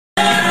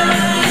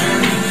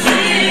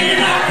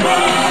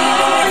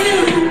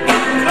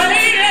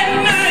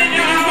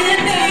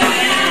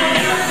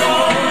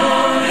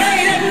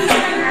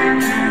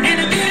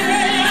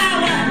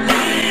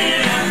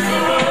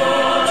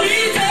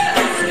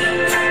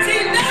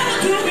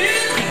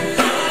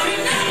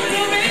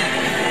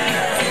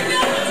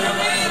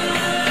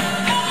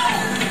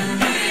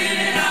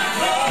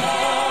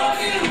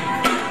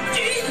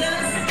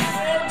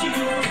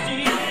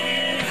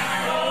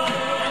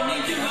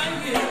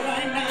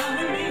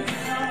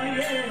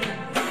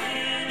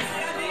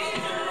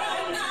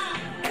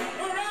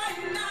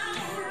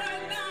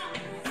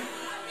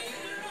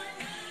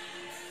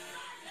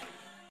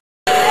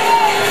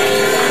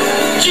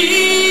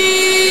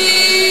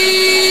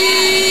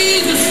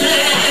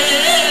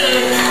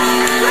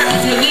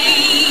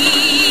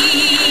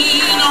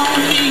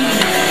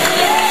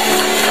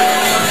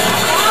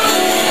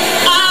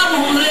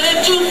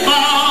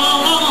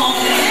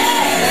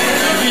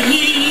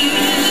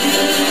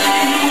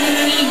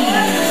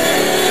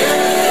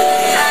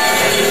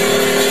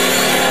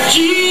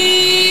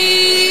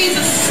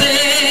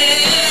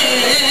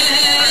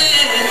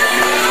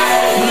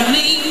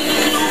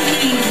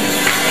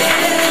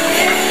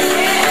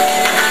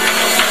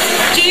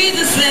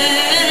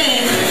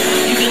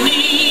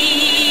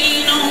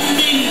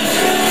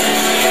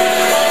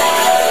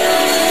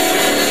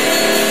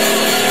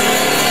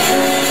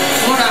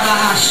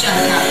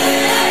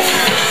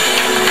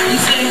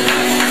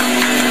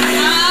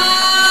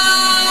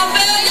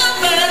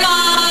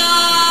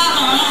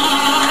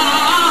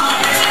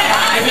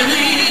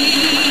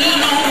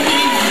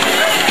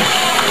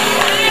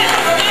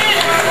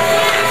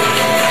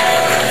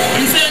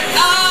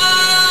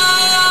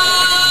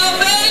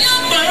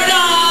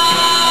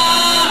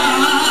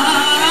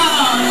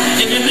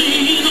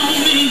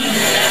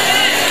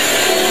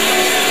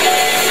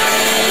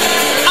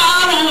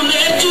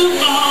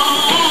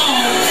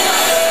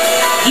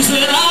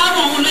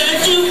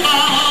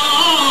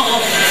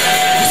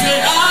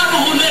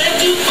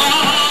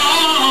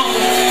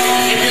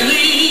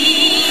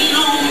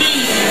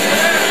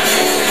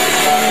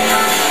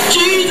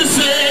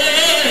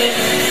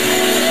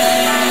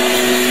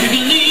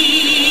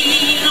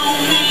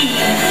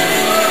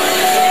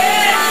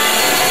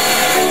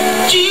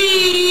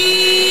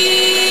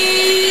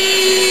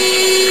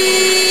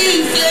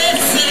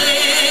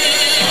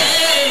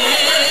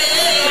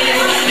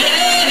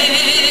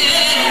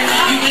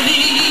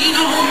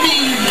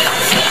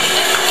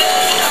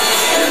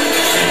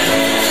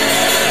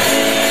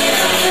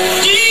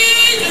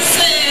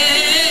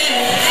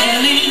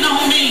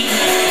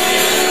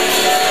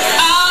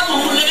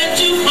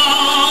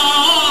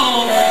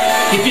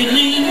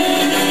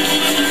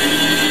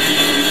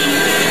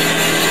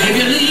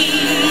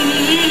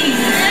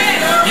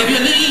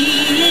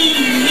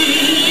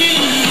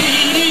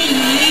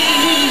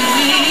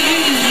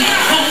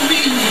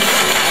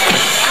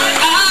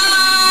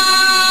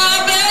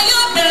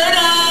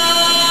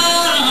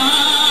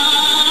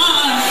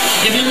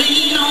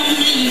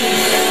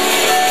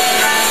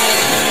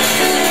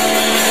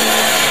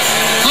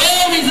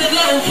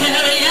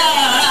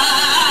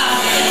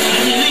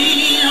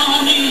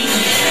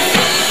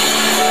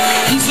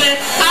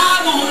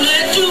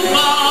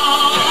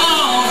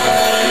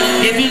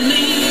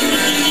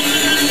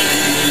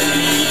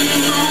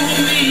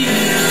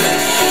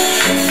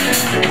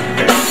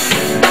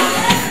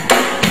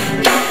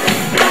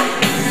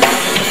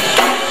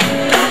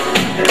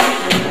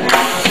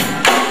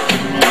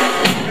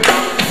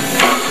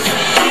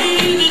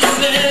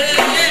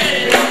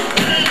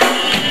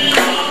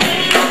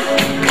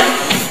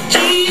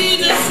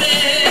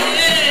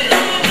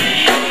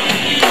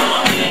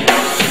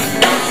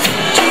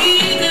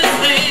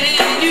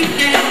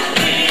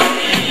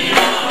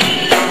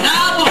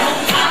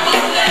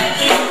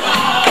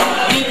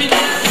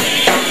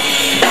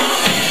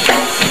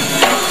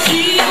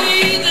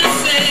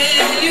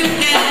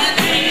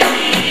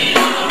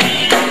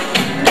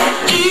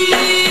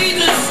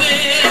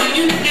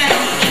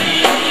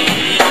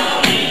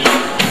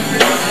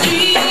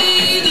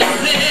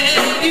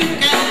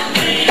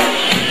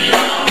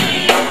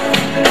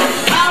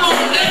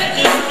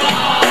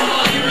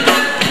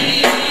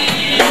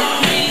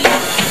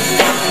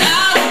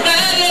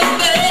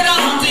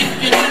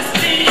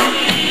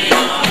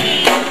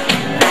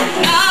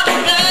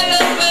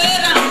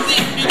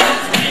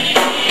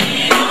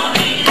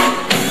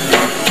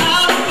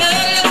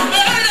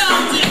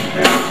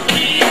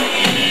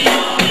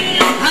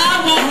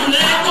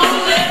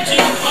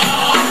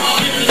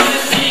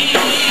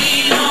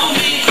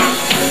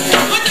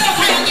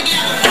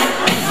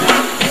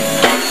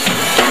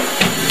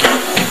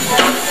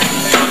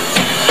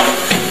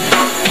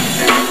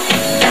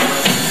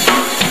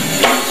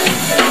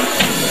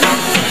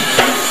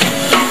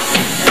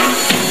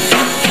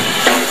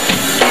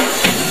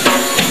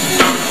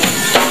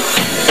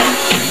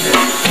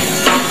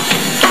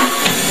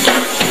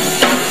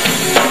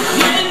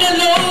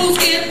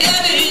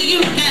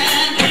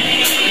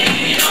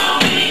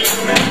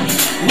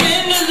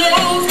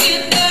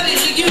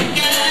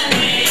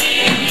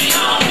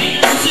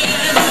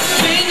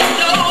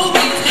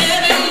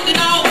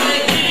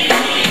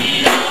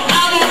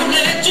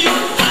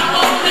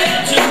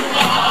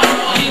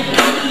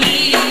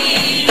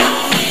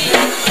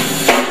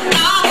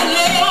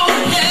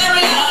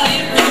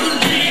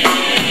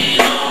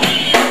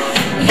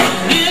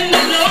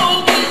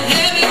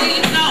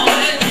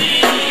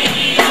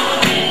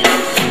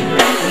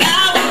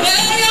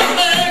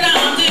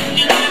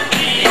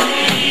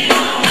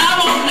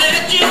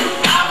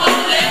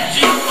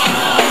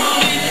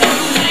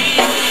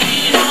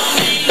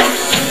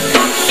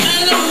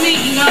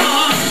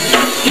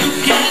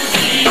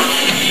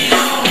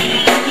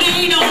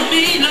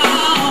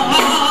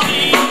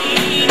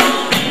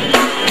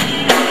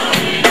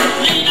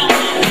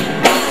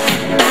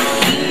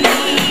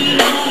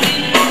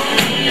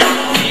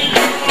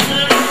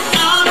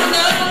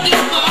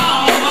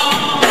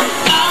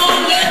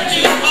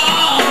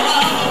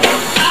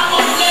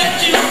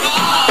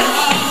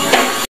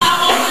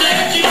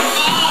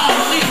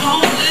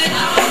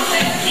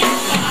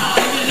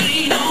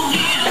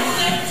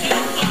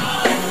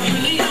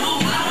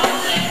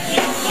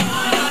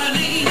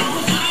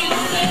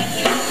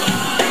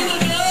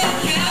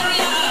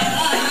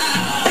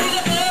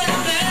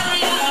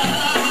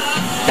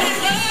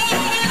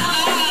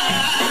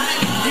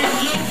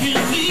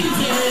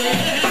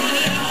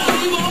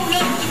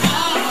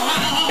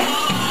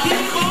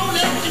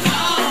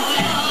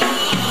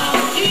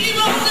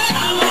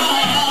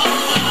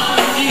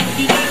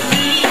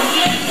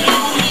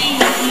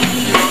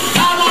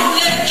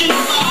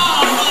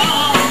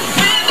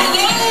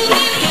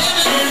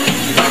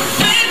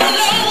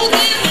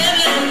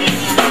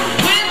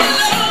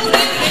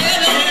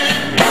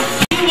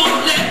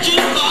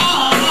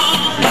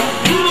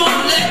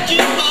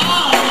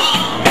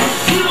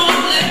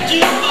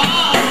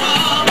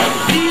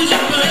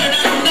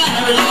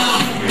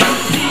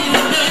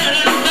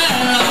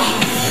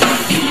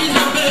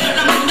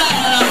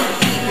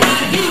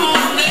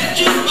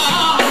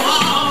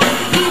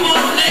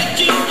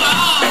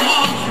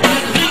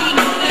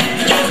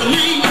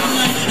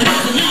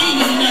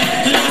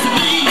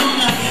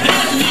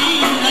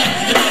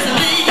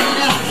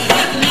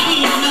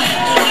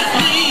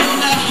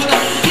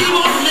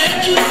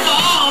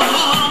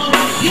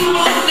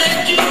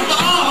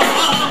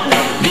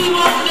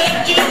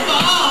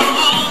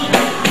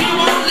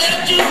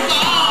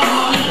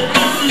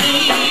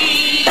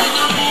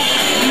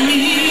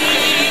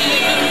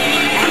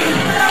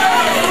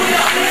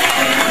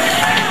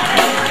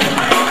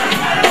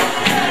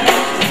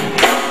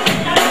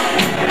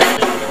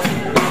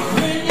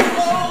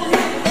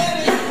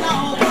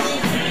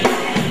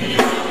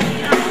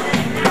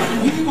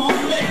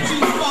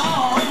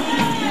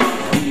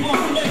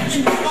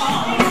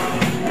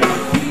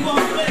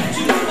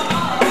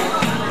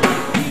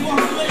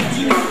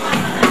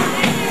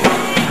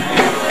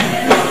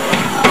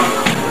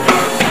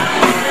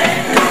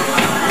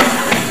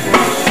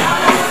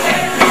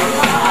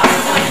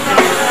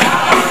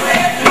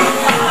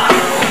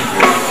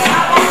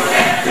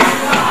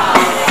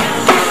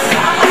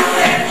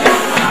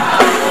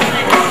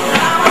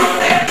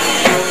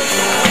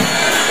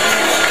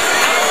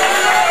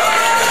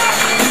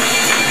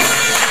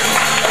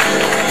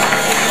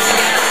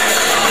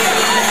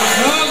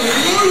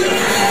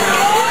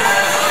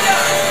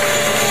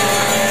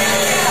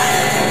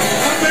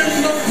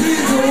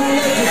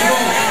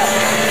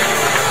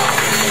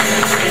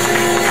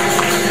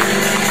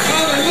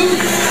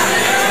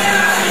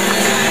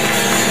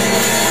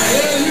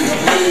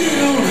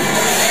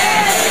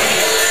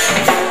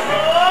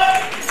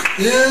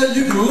Yeah,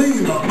 you can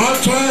lean on him. I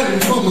tried him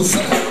for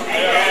myself.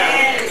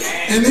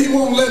 And he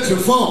won't let you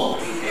fall.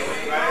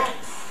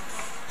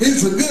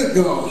 He's a good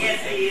God.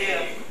 Yes, he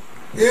is.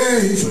 Yeah,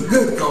 he's a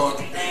good God.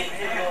 Thank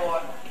you,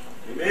 Lord.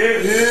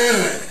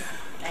 Yeah.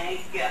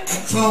 Thank you.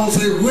 Song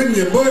say, when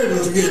your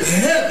burdens get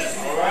heavy,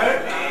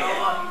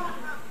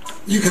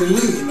 you can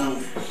lean on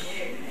it.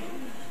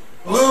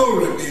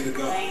 Glory be to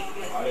God.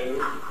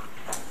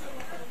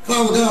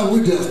 Father God,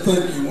 we just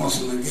thank you once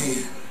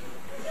again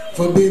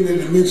for being in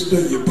the midst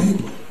of your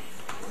people.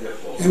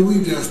 And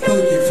we just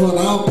thank you for the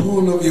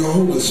outpouring of your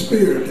Holy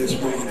Spirit this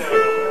morning.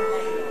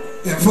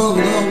 And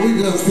Father God, we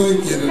just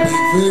thank you today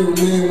for every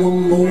man,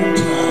 woman, boy, and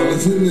child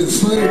that's in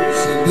this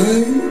service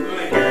today.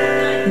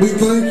 We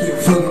thank you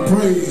for the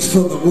praise,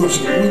 for the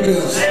worship. We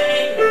just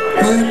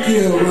thank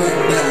you right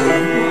now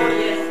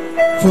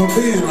for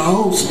being an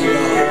awesome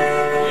God.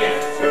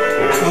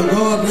 A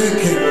God that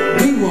can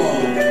do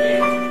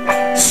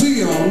all,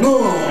 see all, know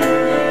all,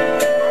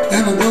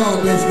 and a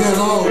God that's got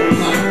all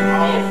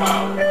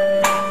power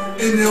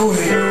in your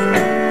hand.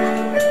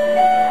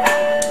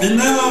 And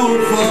now,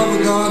 Father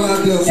God,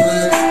 I just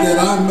ask that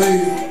I may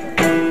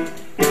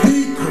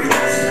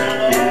decrease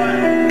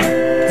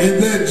and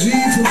that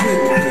Jesus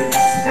increase.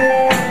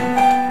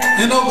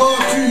 And oh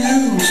God, you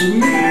use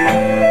me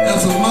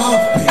as a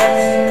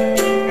mouthpiece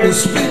to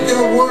speak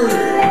your word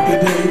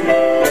today.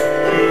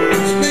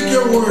 Speak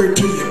your word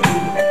to your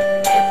people.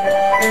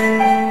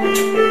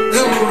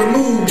 That will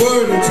remove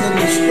burdens and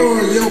destroy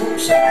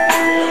yokes.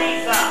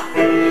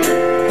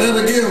 That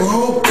will give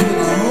hope to the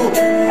hope,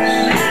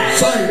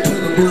 sight to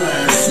the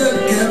blind, set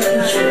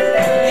captives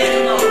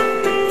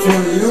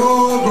for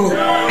your glory.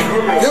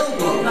 Your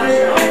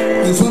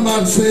glory. And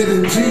somebody said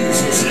in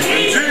Jesus'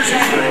 name.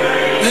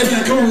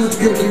 Amen. Come on, let's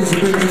give these a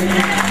big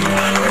hand.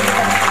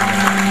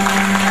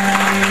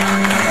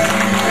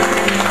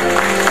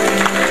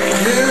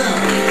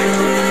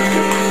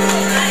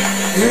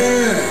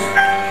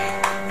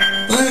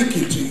 Thank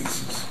you,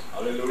 Jesus.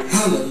 Hallelujah.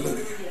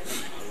 Hallelujah.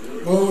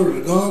 Glory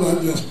to God.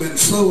 I've just been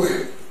so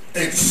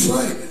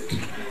excited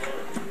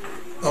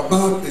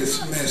about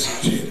this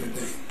message here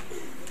today.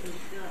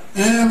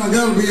 And I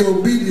got to be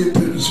obedient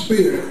to the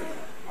Spirit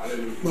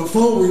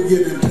before we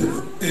get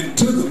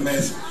into the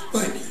message.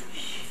 Thank you.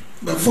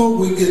 Before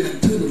we get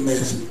into the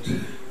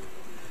message,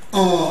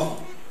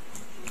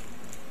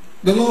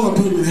 the Lord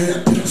told me to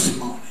have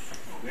testimony.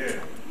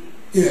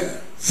 Yeah.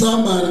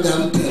 Somebody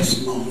got a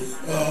testimony.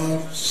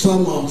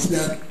 Some of us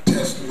got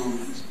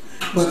testimonies.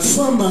 But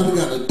somebody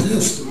got a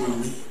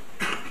testimony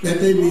that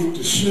they need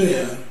to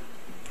share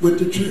with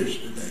the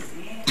church today.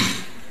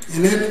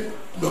 And then,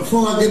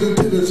 before I get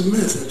into this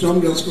message,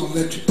 I'm just going to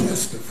let you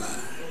testify.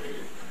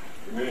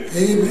 Amen.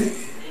 Amen.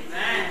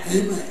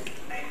 Amen.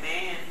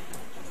 Amen.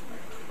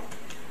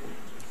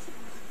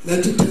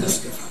 Let you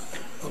testify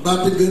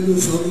about the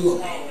goodness of the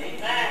Lord.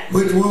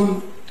 Which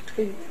one?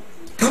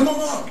 Come on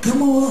up,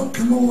 come on up,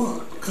 come on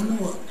up, come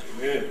on up.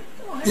 Amen.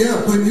 Yeah,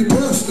 when you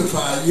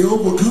testify, you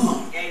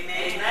overcome. Amen.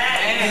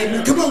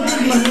 Amen. Come on,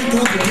 give me my hand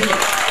clap again.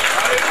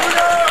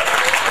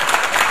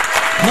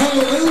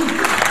 Hallelujah.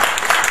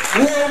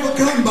 We're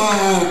overcome by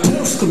our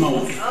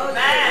testimony.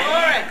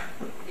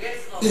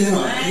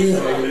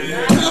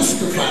 Yeah.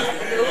 Testify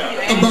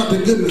about the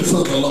goodness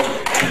of the Lord.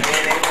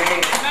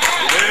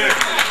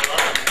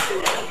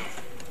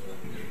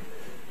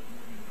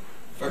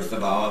 First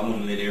of all, I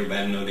want to let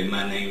everybody know that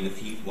my name is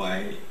Heath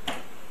White.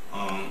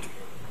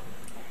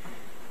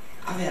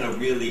 I've had a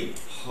really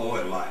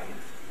hard life.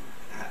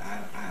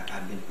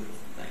 I've been through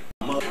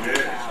some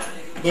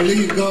things.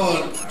 Believe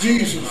God,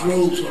 Jesus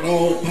rose with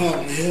all power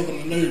in heaven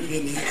and earth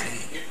in his hand.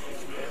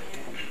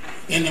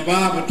 And the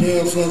Bible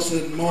tells us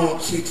in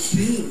Mark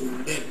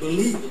 16 that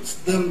believers,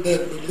 them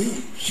that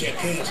believe, shall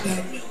cast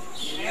out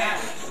devils.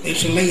 They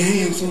shall lay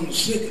hands on the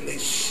sick and they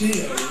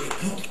shall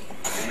recover.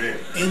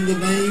 In the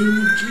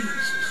name of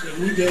Jesus. And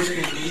we just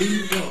going to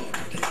believe God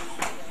today.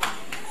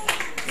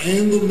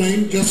 In the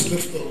name, just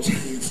lift those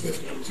hands,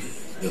 lift those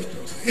hands, lift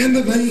those hands. In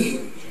the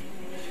name,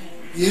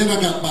 in the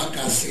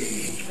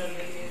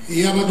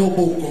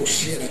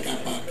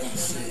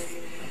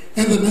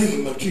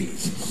name of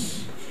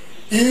Jesus.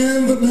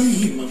 In the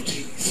name of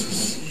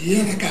Jesus.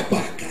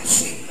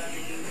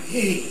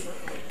 Hey.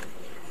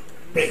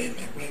 Bring it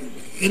back, bring it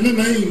back. In the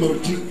name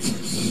of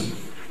Jesus.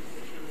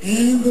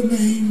 In the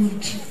name of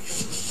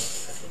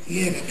Jesus.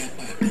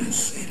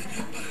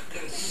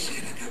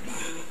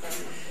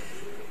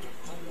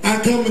 I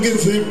come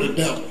against every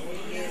devil,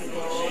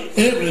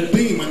 every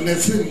demon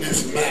that's in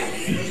this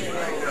body.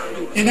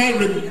 And I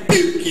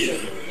rebuke you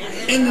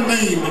in the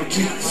name of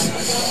Jesus.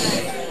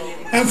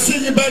 I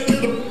send you back to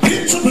the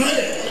pits of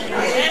hell.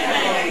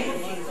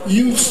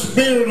 You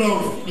spirit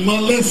of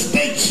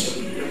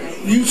molestation.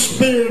 You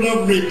spirit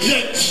of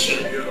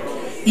rejection.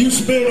 You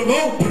spirit of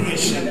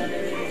oppression.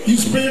 You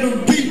spirit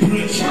of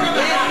depression.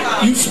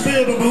 You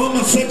spirit of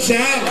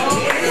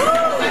homosexuality.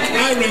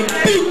 I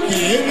rebuke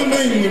you in the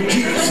name of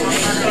Jesus.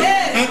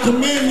 I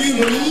command you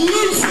to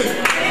loose it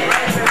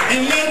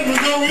and let it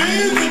go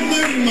in the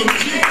name of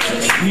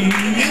Jesus.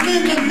 And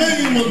in the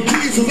name of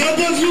Jesus, I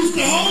just Loose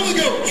the Holy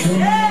Ghost.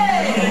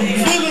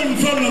 Fill him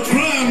from the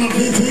crown of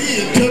his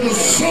head to the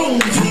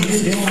soles of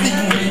his feet.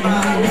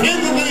 In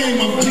the name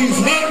of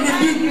Jesus, I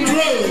rebuke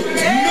drugs,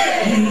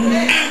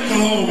 meth,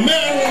 alcohol,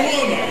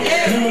 marijuana.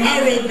 I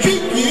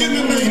rebuke you in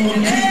the name of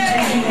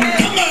Jesus.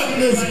 Come out of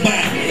this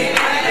body.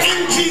 In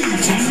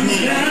Jesus'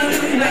 name.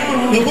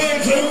 The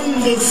words of whom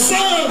the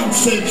Son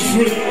sets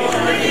free.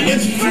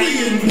 It's free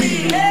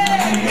indeed.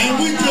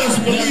 And we just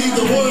believe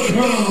the word of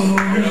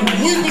God.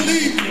 We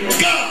believe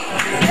God.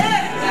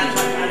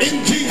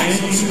 In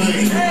Jesus'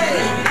 name.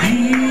 In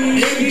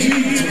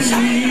Jesus'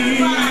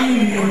 name.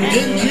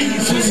 In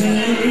Jesus'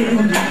 name.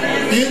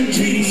 In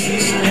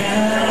Jesus' name.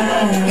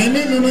 And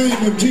in the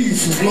name of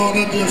Jesus, Lord, I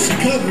just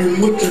cover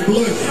him with your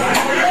blood.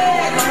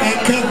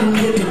 I cover him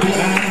with the blood.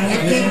 I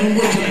cover him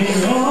with the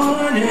blood.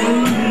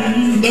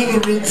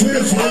 That'll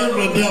resist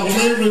every devil,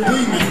 every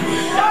demon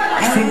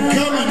from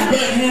coming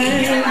back.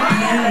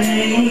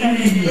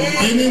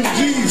 And in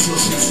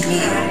Jesus'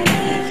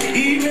 name,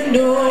 even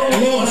though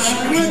Lord,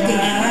 strengthen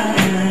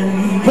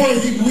him where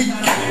he weak,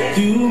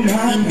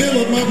 and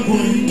build him up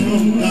where he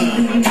come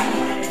down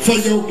for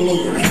your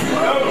glory.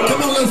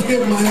 Come on, let's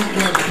give him a hand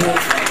clap of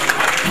praise.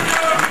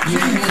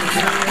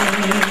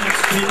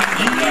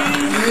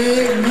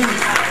 Amen.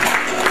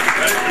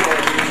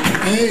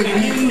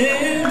 Amen.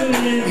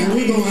 And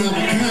we're going to have a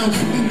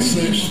counseling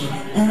session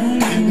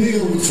and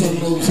deal with some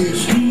of those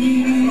issues.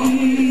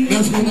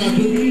 That's what I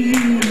do.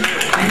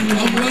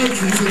 I'm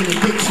licensed in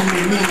addiction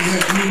and mental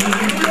health.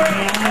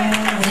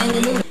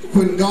 Hallelujah.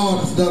 When God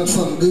has done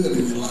something good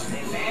in your life.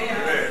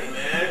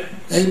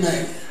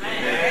 Amen.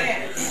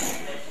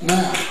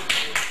 Now,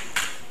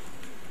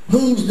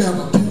 who's got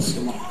a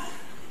testimony?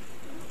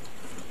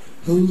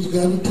 Who's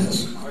got a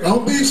testimony?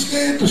 Don't be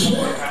scared to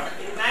share.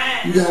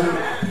 You got it.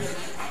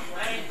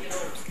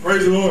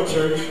 Praise the Lord,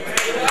 church.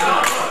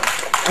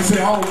 I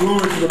say all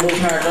glory to the Most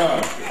High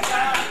God.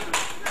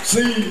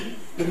 See,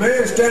 the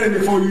man standing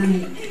before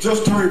you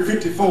just turned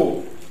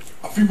 54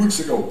 a few weeks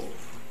ago.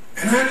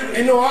 And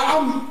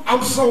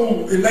I'm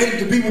so elated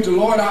to be with the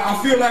Lord. I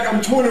feel like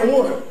I'm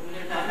 21.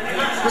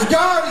 Because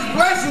God is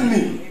blessing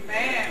me.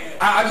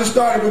 I just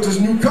started with this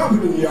new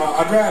company.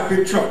 I drive a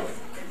big truck.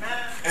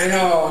 And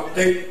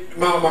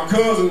my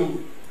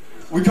cousin,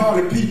 we call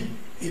him Pete.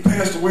 He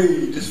passed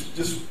away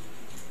just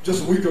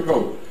a week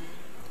ago.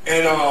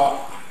 And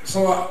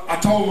so I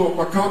told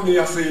my company,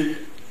 I said,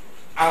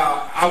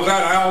 I was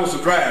out of hours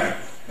to drive.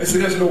 They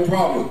said, that's no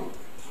problem.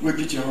 We'll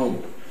get you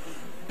home.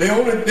 They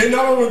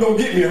not only going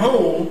to get me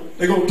home,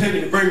 they're going to take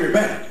me to bring me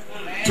back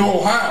to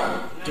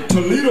Ohio, to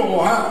Toledo,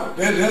 Ohio.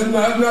 That's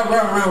not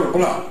right around the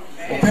block.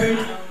 Okay?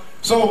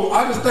 So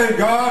I just thank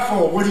God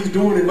for what he's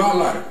doing in my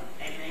life.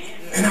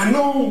 And I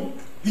know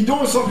he's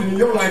doing something in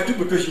your life too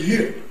because you're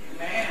here.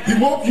 He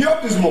woke you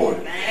up this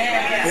morning.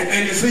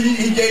 And you see,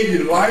 he gave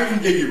you life, he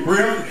gave you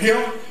breath,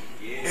 health.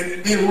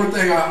 And then one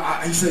thing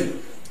he said,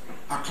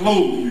 I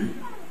clothe you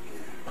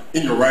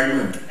in your right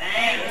mind.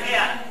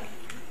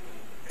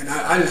 And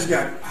I just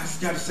got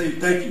to say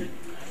thank you.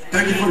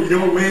 Thank you for the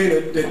young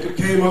man that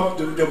came up,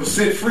 that was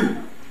set free.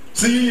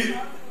 See,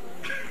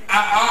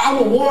 I'm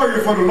a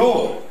warrior for the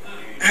Lord.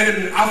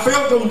 And I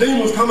felt them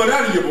demons coming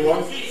out of you,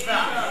 boy.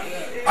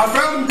 I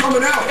felt them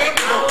coming out.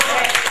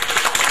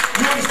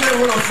 You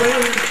understand what I'm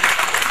saying?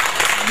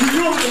 You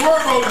don't have to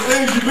worry about the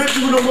things you've been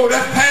through no more.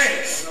 That's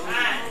past.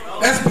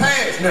 That's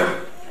past now.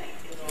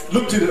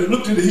 Look to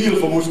the hill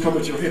from which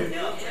cometh your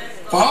help.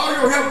 For all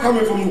your help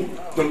coming from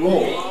the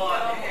Lord.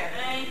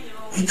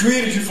 He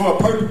created you for a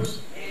purpose.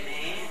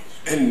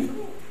 And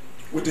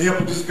with the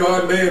help of this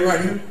God man right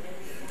here,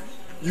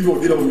 you're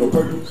going to get on your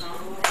purpose.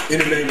 In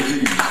the name of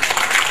Jesus.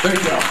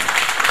 Thank y'all.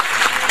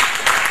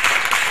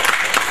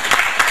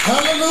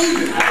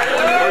 Hallelujah.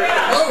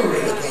 Glory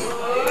to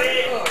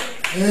God.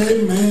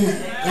 Amen.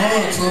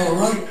 God's all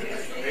right.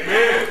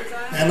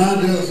 And I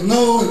just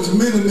know it's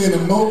many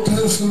more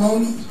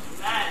testimonies.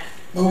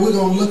 But we're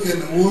going to look in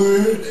the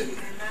Word and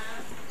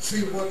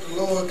see what the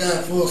Lord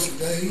got for us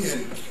today.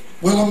 And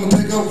well, I'm going to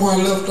take up where I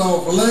left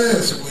off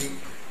last week.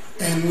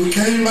 And we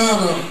came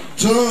out of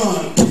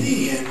John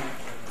 10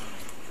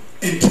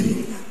 and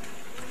 10.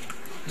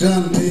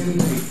 John 10 and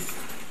 10.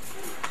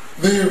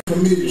 Very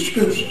familiar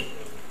scripture.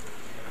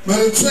 But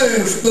it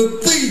says, the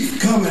thief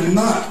cometh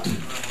not,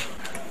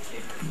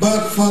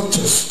 but for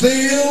to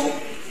steal,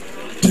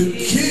 to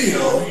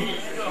kill,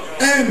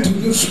 and to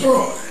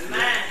destroy.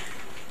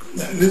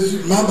 This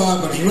is my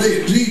Bible's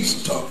read,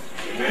 Jesus talking.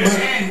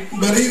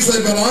 But he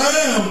said, but I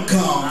am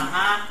come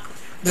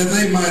that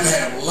they might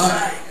have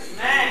life,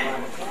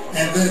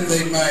 and that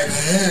they might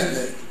have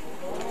it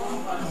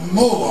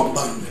more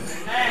abundantly.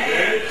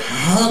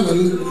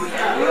 Hallelujah.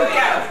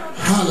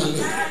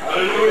 Hallelujah.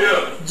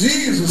 Hallelujah.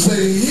 Jesus said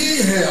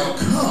he have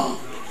come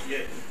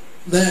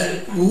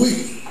that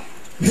we,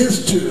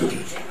 his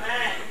children,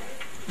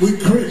 we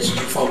Christian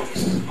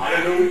folks,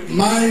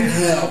 might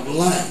have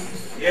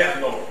life.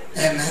 Yes, Lord.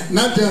 And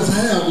not just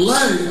have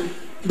life,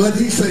 but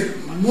he said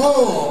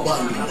more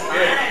abundantly.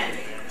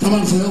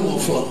 Somebody say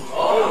overflow.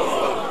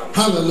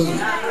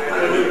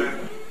 Hallelujah.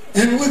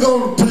 And we're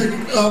going to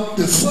take up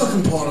the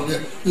second part of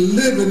it,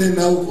 living in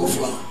the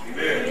overflow.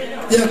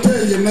 Amen. Yeah,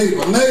 tell your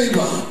neighbor, or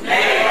neighbor,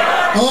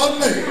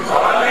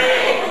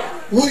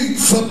 we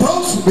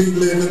supposed to be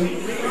living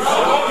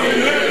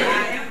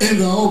in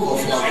the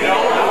overflow.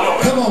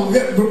 Come on,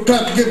 give God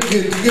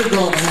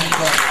a hand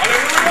clap.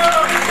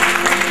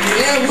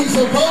 Yeah, we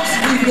supposed to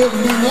be living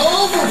in the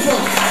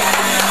overflow.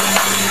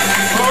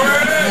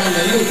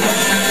 Hallelujah.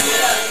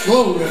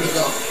 Glory to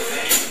God.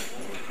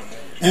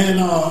 And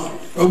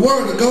the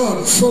Word of God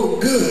is so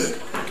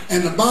good,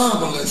 and the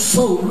Bible is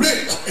so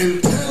rich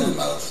in telling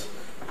us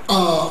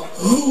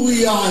who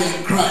we are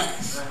in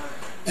Christ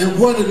and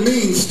what it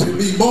means to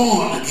be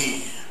born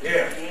again.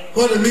 Yeah.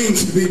 What it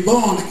means to be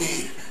born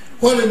again.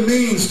 What it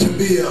means to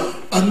be a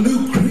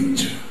new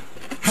creature.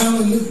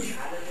 Hallelujah.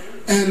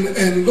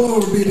 And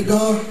glory be to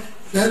God.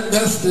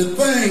 That's the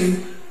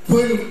thing.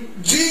 When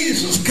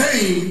Jesus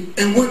came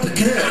and went to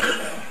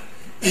Calvary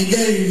and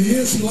gave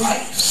his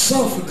life,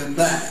 suffered and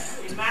died.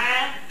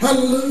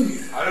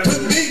 Hallelujah.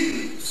 Took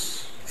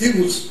beatings.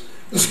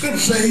 The scripture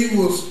say he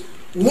was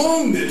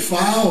wounded for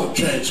our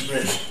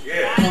transgression.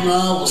 From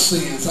our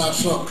sins, our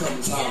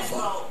shortcomings, our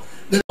fault.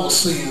 Our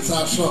sins,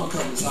 our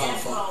shortcomings, our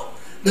fault.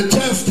 The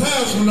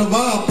chastisement of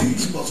our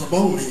peace was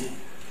upon him.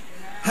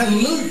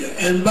 Hallelujah.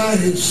 And by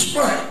his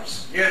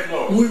stripes,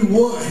 we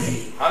were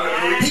healed.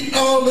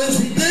 All this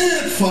he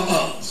did for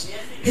us.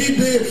 He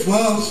did for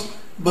us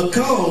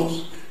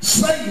because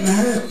Satan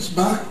had us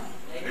bound.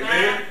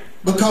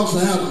 Because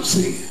of Adam's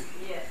sin.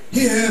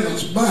 He had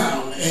us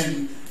bound.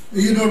 And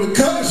you know, the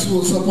curse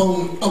was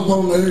upon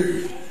the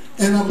earth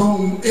and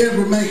upon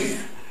every man.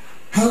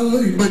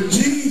 Hallelujah. But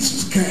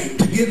Jesus came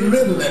to get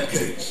rid of that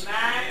curse.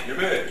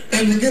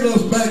 And to get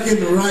us back in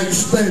the right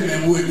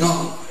standing with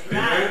God.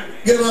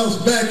 Get us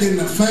back in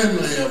the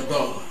family of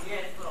God.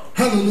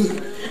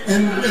 Hallelujah.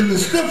 And the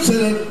scripture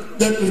said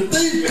that the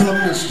thief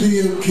comes to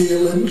steal,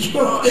 kill, and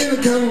destroy. Any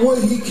kind of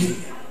way he can.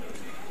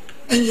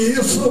 And you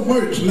hear so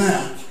much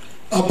now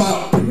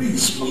about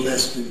priests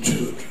molesting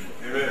children.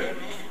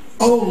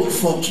 Older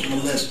folks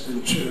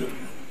molesting children.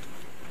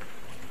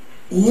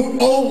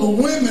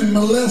 Older women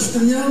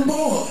molesting young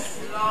boys.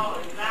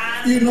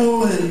 You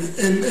know,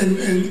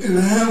 and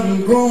have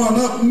them growing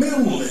up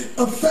mentally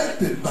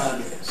affected by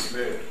this.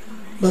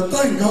 But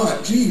thank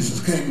God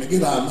Jesus came to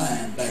get our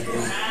mind back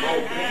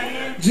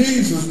right.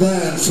 Jesus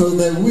died so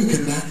that we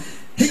can die.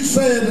 He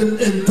said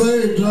in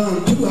 3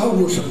 John 2, I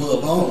wish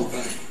above all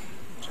things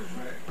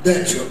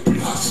that you're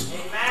prosper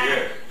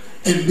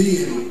and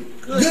be in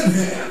good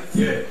health,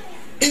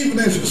 even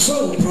as your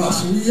soul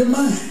prosper your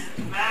mind.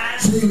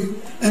 See,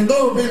 and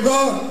glory be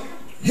God,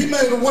 he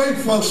made a way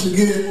for us to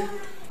get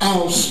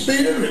our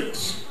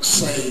spirits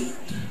saved.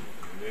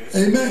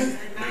 Amen.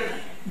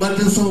 But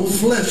this old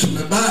flesh in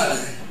the body,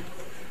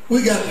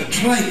 we got to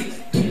train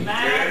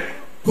it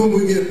when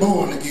we get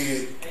born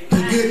again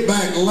to get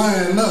back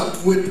lined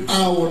up with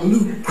our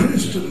new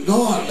Christian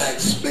God-like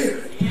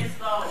spirit.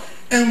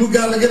 And we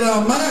got to get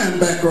our mind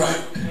back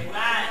right.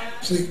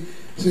 See,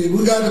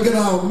 we got to get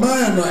our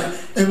mind right.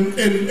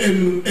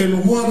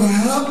 And what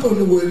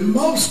happened with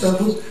most of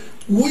us,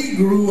 we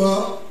grew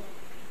up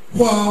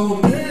while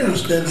our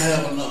parents didn't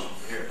have enough.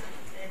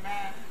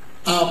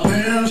 Our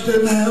parents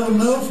didn't have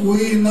enough.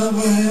 We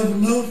never have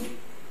enough.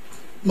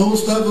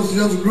 Most of us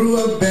just grew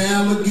up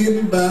barely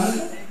getting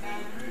by.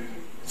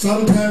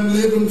 Sometimes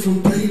living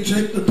from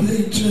paycheck to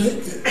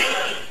paycheck.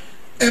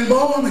 And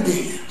born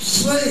again,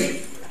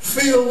 saved,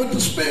 filled with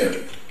the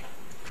Spirit.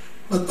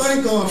 But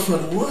thank God for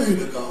the Word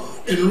of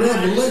God in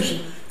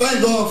Revelation.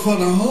 Thank God for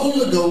the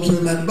Holy Ghost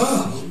in that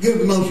Bible,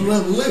 giving us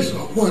revelation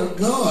of what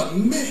God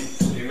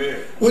meant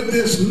with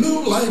this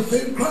new life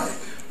in Christ.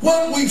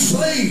 What we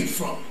saved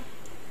from.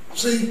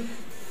 See,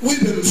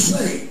 we've been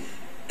saved.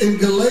 In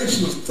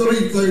Galatians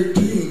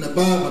 3:13, the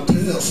Bible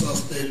tells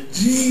us that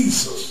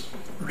Jesus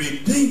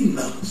redeemed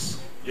us.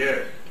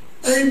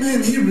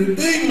 Amen. He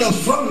redeemed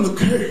us from the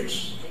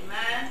curse.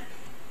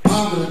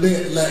 Poverty,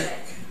 debt, lack,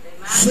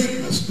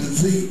 sickness,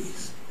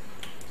 disease,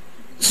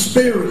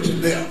 spiritual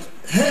death,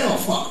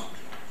 hellfire.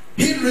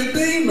 He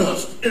redeemed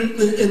us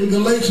in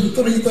Galatians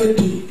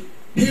 3:13.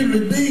 He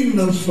redeemed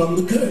us from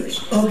the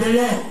curse of the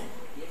law,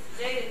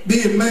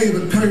 being made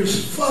a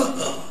curse for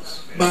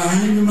us by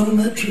hanging on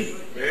that tree.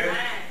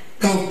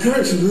 Because the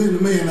curse is in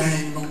the man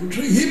hanging on the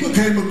tree. He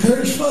became a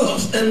curse for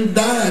us and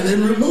died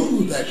and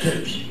removed that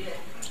curse.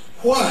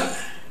 Why?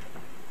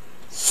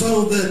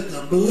 So that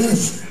the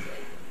blessing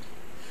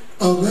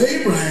of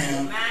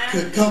Abraham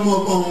could come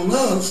up on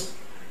us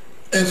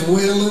as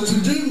well as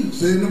the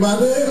Jews,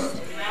 anybody else.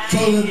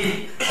 So that,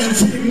 and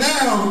see,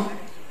 now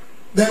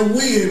that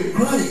we in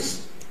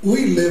Christ,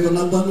 we living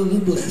up under the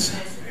blessing.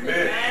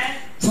 Amen.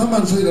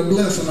 Somebody say the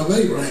blessing of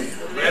Abraham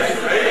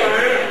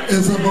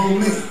is upon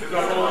me.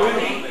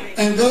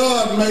 And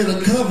God made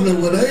a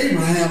covenant with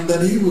Abraham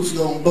that he was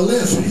going to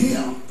bless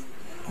him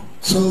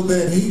so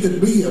that he could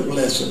be a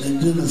blessing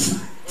in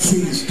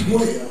Genesis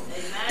 12.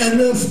 And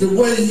that's the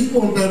way he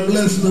wants that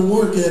blessing to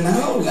work in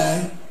our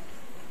life.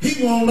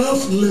 He wants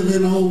us to live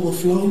in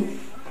overflow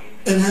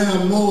and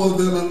have more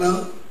than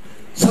enough.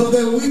 so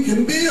that we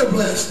can be a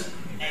blessing.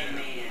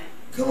 Amen.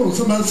 Come on,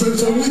 somebody say,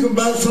 so we can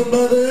buy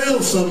somebody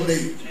else some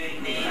need.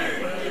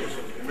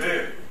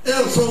 Amen.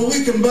 Yeah, so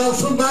we can buy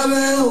somebody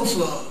else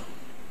a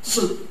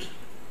suit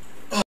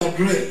or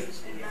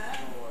dress.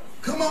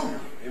 Come on.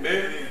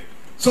 Amen.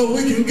 So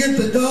we can get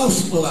the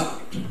gospel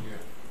out.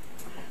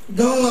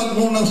 God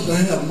wants us to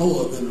have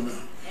more than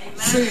enough.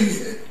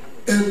 See,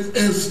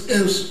 it's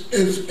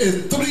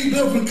three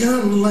different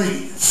kinds of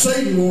land.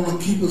 Satan wants to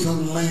keep us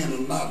on the land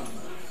of not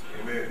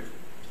enough. Amen.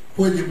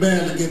 Where you're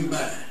barely getting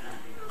by.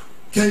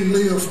 Can't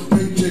live from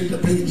paycheck to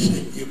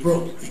paycheck. You're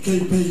broke. You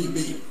can't pay your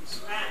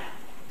bills.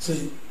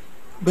 See?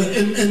 But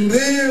and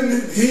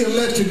then he'll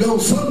let you go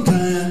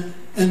sometime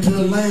into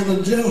a land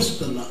of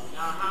just enough.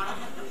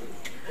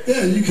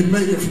 Yeah, you can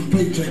make it from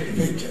paycheck to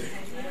paycheck.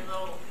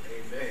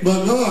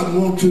 But God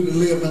wants you to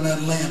live in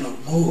that land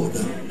of more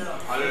than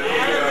enough.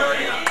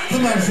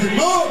 Somebody say,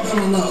 more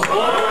than enough.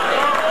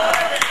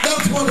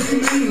 That's what he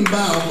means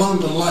by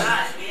abundant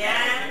life.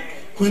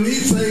 When he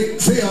say,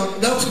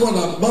 that's what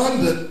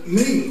abundant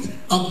means.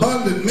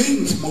 Abundant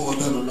means more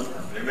than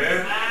enough.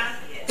 Amen.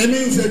 It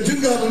means that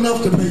you got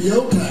enough to pay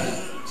your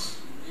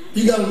tithes.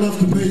 You got enough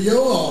to pay your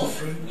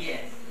offering.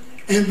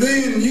 And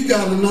then you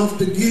got enough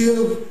to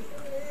give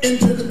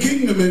into the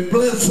kingdom and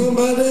bless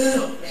somebody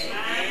else.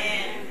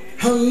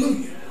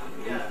 Hallelujah.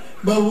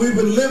 But we've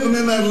been living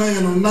in that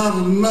land of not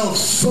enough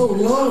so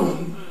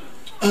long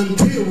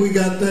until we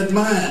got that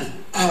mind,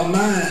 our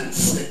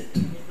mindset.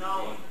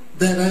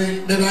 That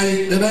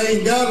I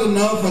ain't got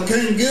enough, I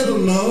can't get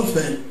enough,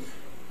 and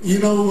you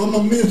know, I'm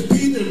gonna miss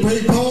Peter and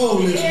pay Paul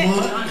this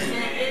month.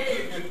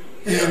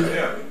 And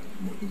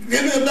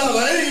give me $1,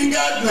 I ain't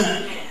got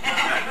none.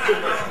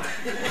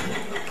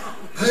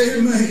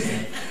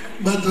 Amen.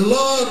 But the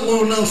Lord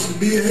wants us to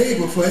be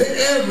able for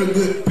every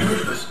good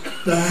purpose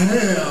to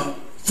have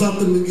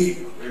something to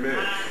give.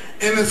 Amen.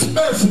 And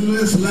especially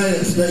this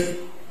last day,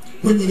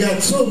 when you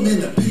got so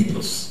many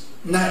people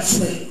not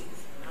saved.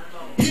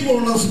 He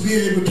wants us to be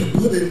able to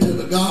put into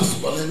the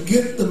gospel and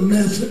get the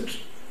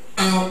message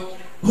out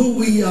who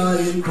we are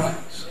in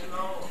Christ.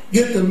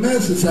 Get the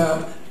message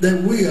out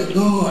that we are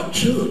God's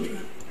children.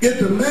 Get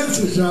the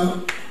message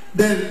out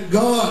that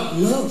God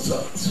loves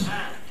us.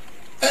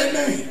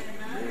 Amen.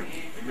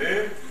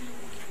 Amen.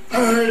 I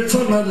heard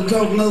somebody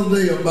talk another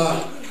day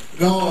about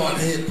God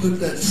had put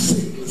that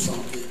sickness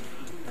on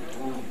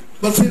them.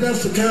 But see,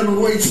 that's the kind of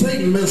way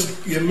Satan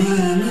messes your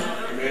mind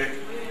up. Amen.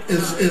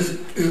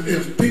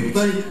 If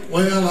people think,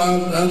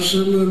 well, I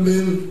shouldn't have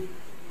been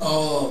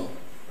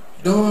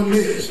doing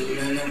this,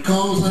 and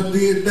because I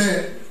did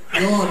that,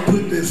 God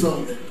put this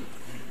on me.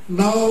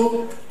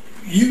 No,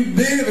 you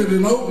did it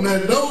and opened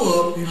that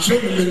door up. You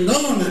shouldn't have been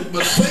doing it,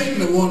 but Satan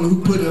the one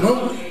who put it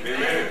on you.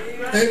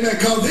 Amen.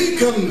 Because he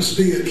come to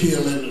steal,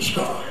 kill, and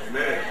destroy.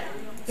 Amen.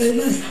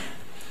 Amen.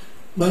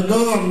 But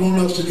God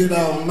wants us to get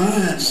our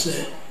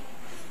mindset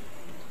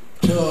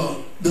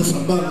to this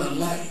abundant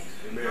life.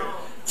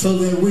 So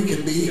that we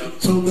can be,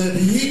 so that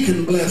he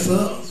can bless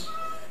us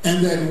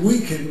and that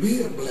we can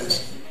be a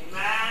blessing.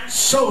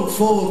 Show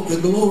forth the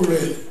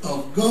glory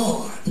of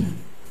God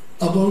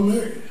upon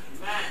earth.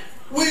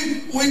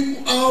 We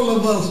all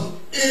of us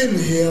in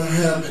here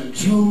have been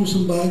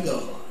chosen by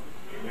God.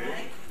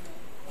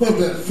 What's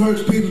that,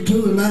 1 Peter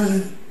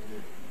 2:9?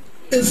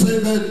 It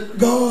says that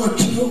God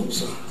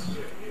chose us,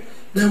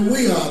 that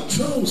we are a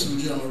chosen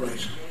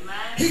generation.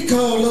 He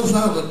called us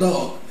out of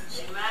darkness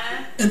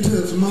into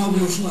his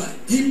marvelous light.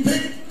 He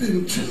picked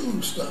and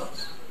chose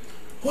us.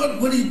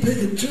 What would he pick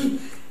and choose?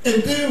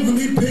 And then when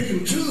he pick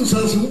and choose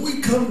us, when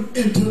we come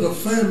into the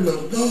family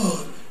of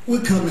God, we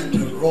come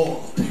into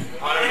royalty.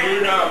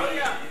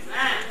 Hallelujah.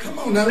 Come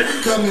on now,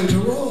 we come into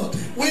royalty.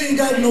 We ain't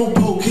got no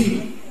poor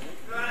king.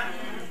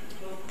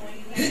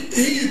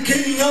 He's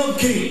king of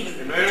kings.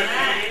 Amen.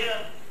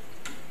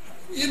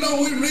 You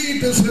know, we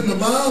read this in the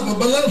Bible,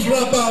 but let's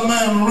wrap our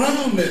mind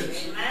around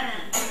this.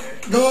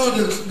 God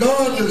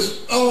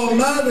is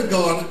Almighty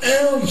God,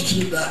 El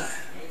Shaddai.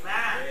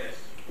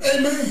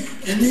 Amen.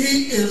 And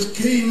he is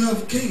King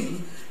of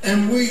kings.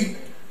 And we,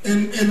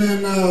 in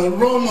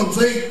Romans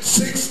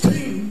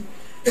 8:16,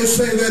 it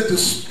says that the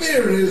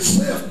Spirit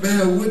itself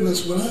bear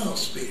witness with our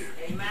spirit.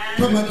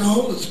 Talking about the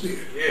Holy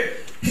Spirit. Yeah.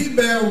 He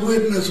bear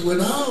witness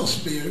with our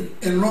spirit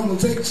in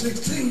Romans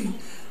 8:16,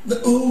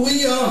 who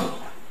we are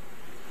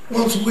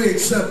once we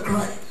accept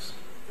Christ.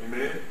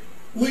 Amen.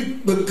 We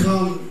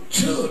become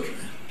children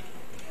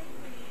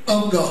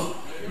of God.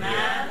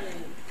 Amen.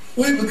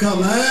 We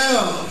become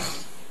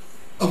heirs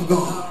of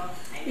God.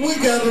 We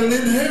got an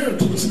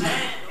inheritance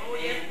now.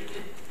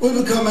 We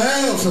become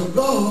heirs of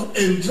God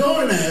and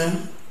join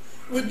heirs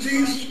with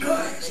Jesus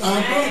Christ,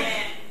 our brother.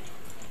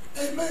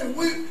 Amen.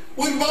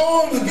 We're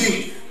born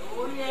again.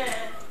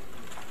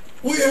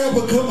 We have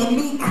become a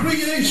new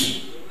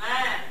creation.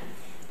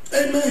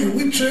 Amen.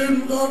 We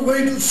children of God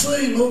way the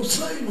same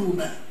old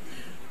now.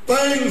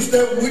 Things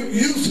that we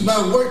used to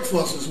not work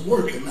for us is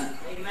working now.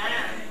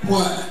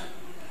 Why?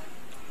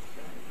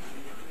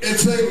 It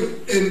says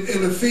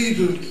in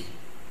Ephesians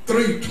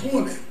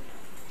 3:20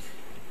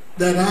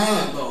 that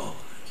our God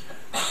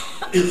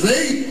is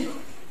able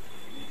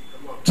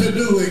to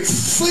do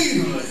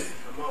exceedingly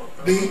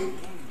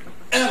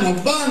and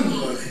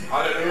abundantly.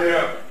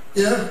 Hallelujah.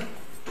 Yeah.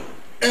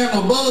 And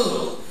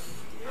above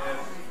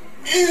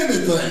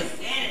anything.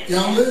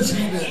 Y'all listen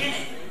to that.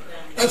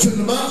 That's in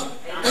the Bible.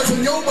 That's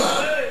in your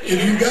Bible,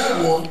 if you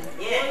got one.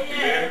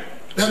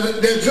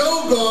 That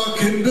your God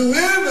can do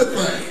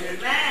anything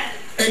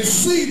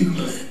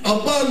exceedingly,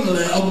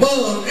 abundantly,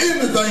 above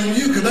anything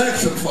you can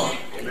ask him for.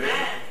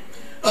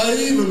 Or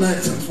even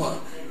ask him for.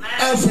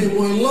 I say,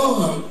 well,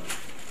 Lord,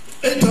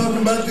 they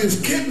talking about this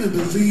kidney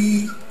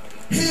disease.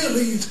 Heal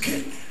these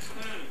kidneys.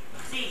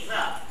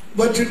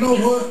 But you know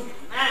what?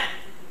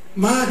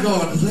 My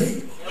God is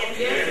able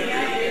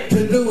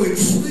to do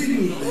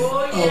exceedingly,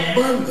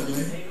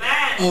 abundantly,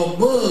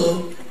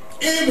 above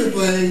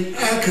anything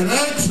I can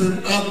ask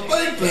him, I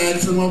think to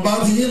ask him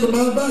about the healing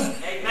my body.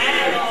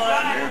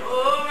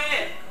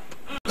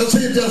 Let's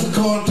see, just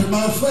according to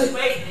my faith.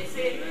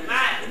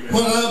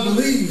 What I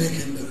believe he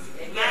can do.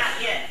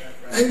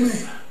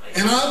 Amen.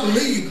 And I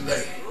believe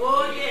today.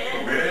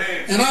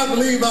 And I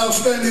believe I'll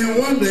stand here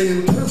one day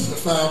and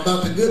testify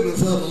about the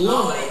goodness of the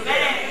Lord.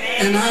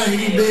 And how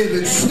he did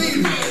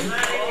exceedingly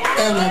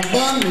and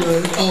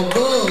abundantly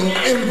above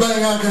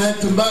anything I can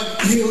ask him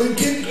about healing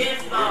kidneys.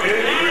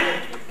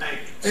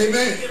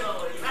 Amen.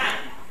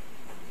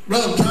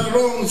 Brother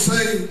Tyrone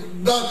say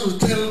doctors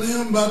telling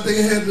him about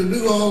they had to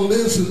do all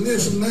this and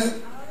this and that.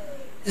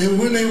 And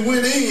when they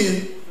went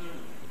in,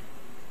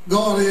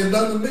 God had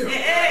done the miracle.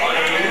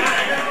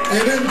 They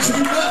didn't see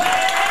nothing.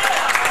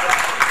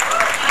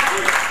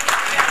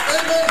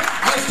 Amen.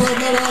 That's talking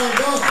about our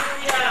God.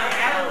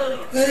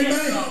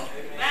 Amen.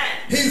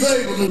 He's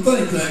able to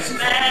think that.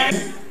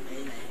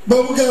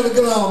 But we got to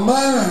get our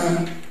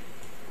mind.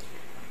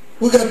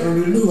 We got to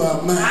renew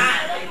our mind.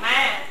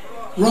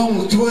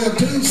 Romans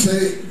 12:2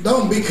 say,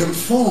 don't be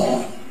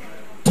conformed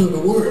to the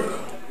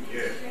world,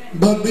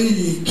 but be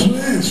ye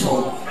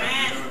transformed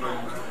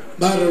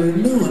by the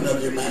renewing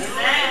of your mind.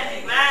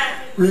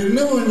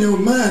 Renewing your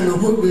mind to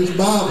what this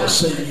Bible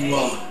says you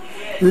are.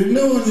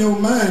 Renewing your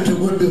mind to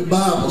what this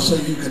Bible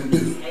says you can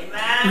do.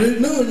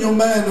 Renewing your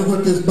mind to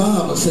what this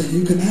Bible says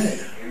you can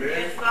have.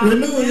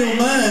 Renewing your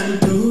mind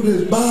to who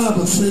this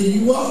Bible says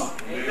you are.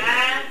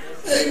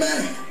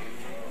 Amen.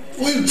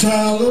 We're the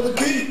child of the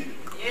King.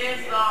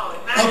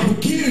 A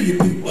peculiar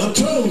people, a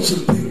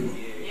chosen people.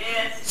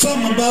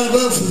 Something about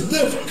us is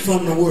different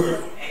from the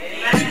world.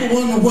 People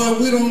wonder why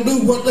we don't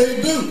do what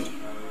they do.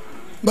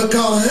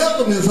 Because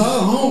heaven is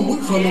our home.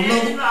 We're from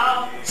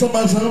another.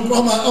 Somebody said, I'm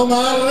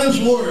out of this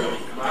world.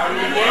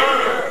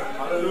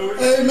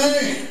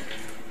 Amen.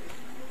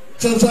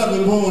 Since I've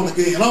been born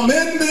again. I'm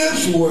in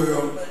this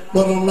world,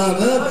 but I'm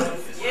not of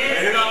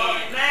it.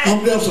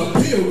 I'm just a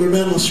pilgrim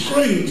and a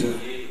stranger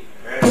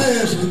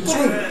passing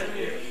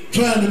through,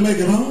 trying to make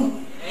it home.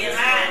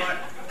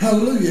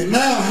 Hallelujah.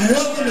 Now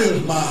heaven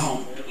is my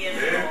home.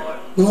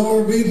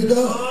 Glory be to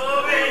God.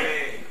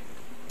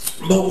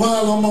 But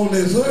while I'm on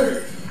this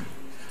earth,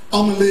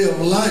 I'm going to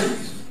live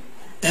life,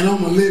 and I'm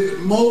going to live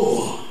it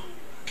more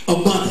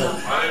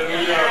abundantly.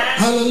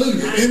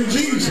 Hallelujah. In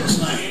Jesus'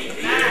 name.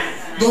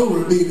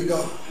 Glory be to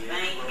God.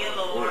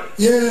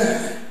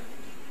 Yeah.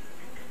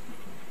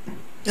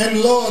 And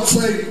the Lord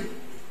said,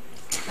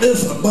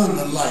 this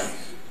abundant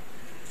life.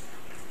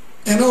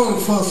 In order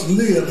for us to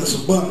live this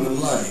abundant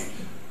life,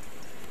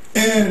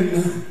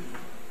 in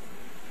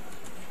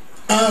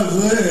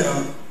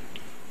Isaiah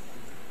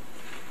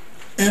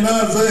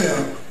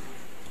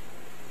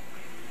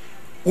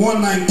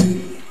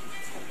 119.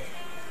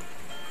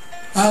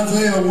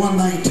 Isaiah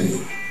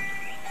 119.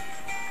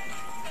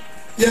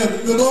 Yeah,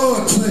 the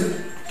Lord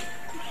said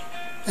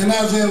in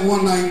Isaiah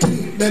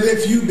 119 that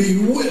if you be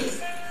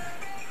willing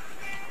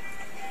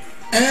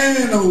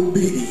and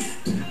obedient,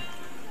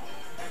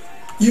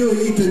 you'll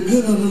eat the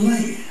good of the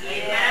land.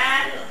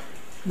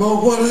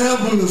 But what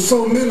happened to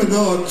so many of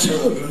God's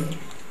children,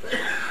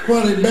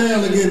 why they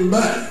barely getting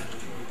by,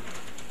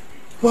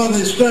 why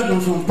they strapping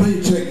from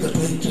paycheck to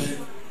paycheck,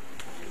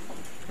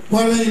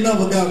 why they ain't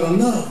never got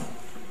enough,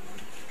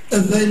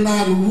 is they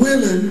not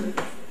willing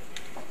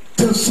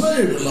to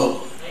serve the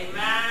Lord.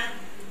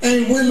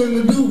 Ain't willing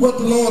to do what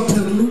the Lord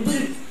tells them to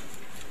do.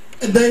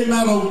 And they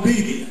not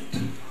obedient.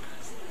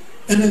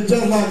 And it's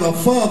just like a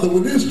father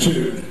with his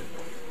children.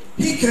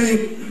 He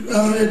can't,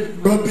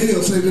 Brother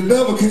Bill said, the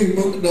devil can't,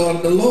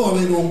 the Lord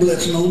ain't going to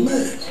bless no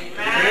mess.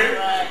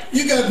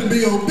 You got to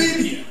be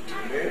obedient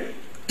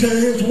to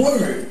his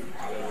word.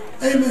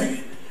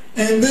 Amen.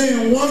 And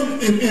then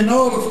in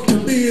order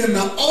to be in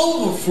the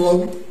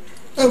overflow,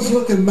 let's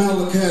look at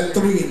Malachi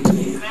 3 and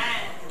 10.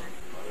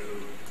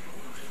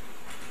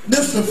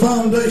 This is the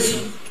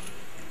foundation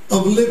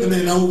of living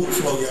in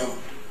overflow, y'all.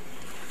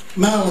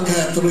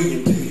 Malachi 3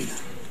 and 10.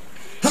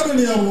 How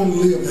many of y'all want to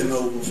live in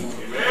overflow?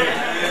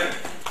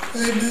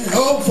 Amen.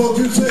 Old folks,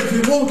 you say if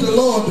you want the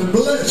Lord to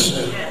bless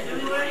you,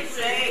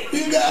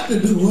 you got to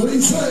do what he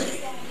say.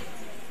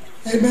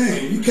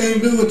 Amen. You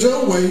can't do it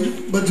your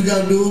way, but you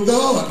got to do it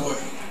God's way.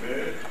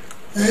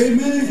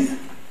 Amen.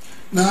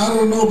 Now, I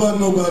don't know about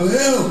nobody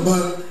else,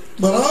 but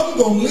But I'm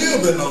going to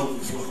live in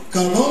overflow.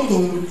 Because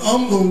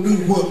I'm going to do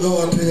what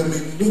God tell me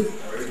to do.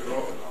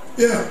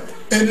 Yeah.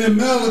 And in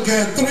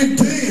Malachi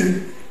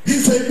 3:10, he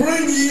said,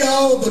 bring ye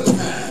all the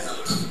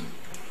tithes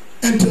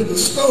into the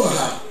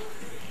storehouse.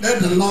 That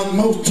done knock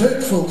most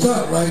church folks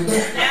out right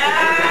there.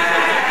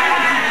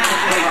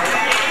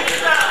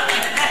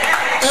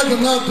 That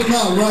done knock them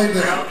out right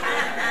there.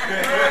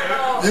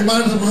 They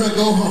might as well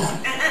go home.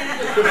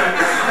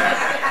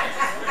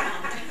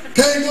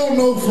 Can't go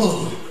no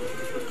further.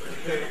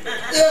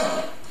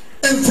 Yeah.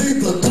 And see,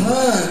 the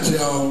tithe,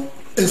 y'all,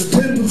 is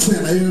 10%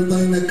 of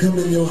everything that come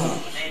in your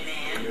house.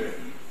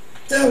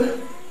 Yeah.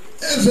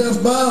 It's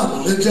just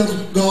Bible. It's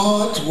just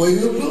God's way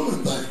of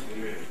doing things.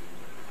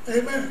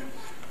 Amen.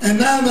 And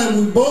now that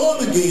we're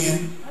born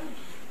again,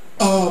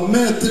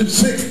 Matthew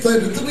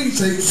 6:33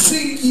 says,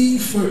 seek ye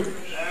first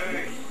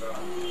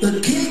the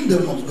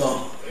kingdom of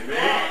God.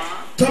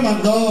 Talking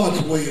about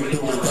God's way of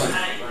doing things.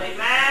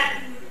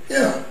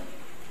 Yeah.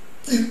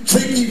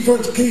 Seek ye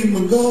first the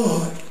kingdom of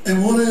God.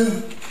 And what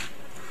else?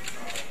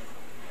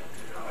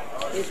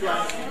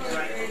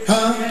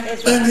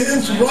 And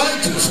his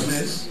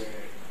righteousness.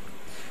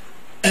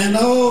 And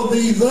all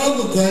these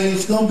other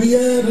things going to be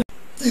added.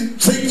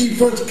 Seek ye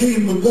first the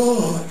kingdom of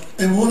God.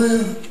 And what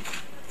else?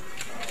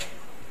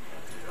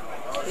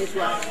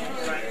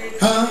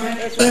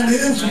 And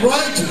his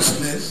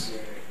righteousness.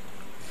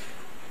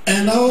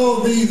 And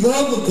all these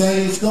other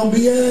things going to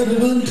be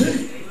added unto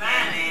you.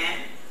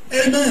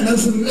 Amen.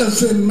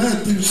 That's in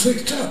Matthew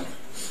 6 chapter.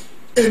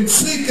 And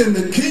seeking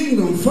the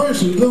kingdom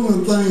first and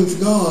doing things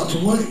God's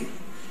way.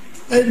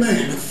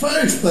 Amen. The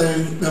first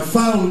thing, the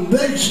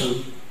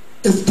foundation,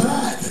 is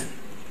tithing.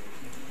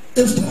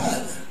 It's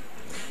tithing.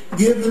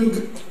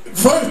 Giving.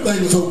 First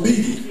thing is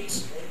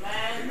obedience.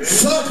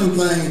 Second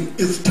thing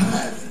is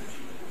tithing.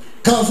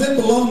 Because it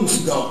belongs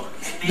to God.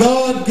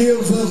 God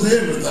gives us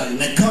everything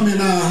that come in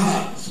our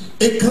house.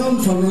 It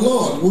comes from the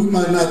Lord. We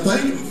might not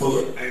thank him for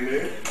it.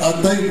 Amen. I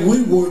think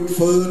we work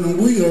for it and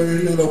we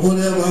earn it or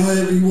whatever,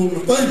 however you want to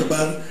think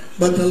about it.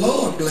 But the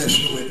Lord bless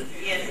you with it.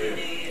 Yes, it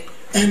is.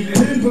 And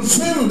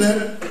 10% of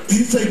that,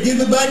 he said, give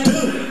it back to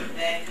him.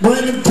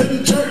 Bring it to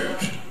the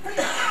church.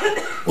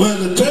 Well,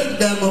 the church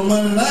got more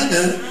money than I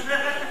got.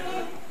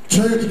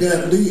 Church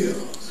got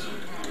deals.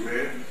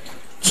 Amen.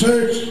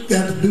 Church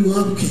got to do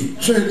upkeep.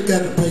 Church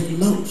got to pay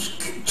notes.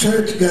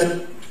 Church got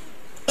to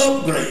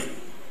upgrade.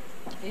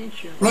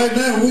 Right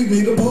now, we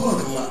need a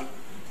parking lot.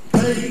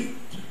 Paid.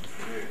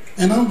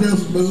 And I'm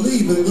just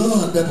believing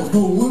God that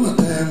before winter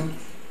time,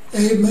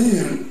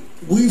 amen,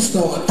 we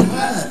start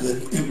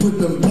tithing and put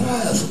them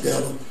tithes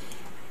together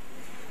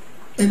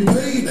and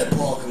pay that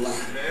parking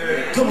lot.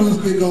 Come on, let's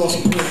give God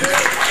some praise.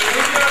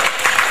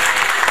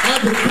 I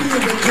decree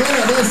and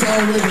declare that's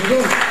already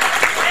done.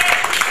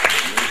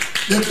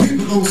 That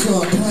people gonna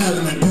start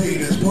tithing and pay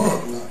this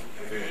parking lot.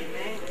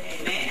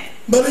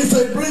 But he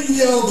said, bring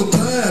ye all the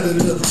tithe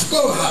into the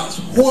storehouse.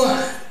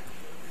 Why?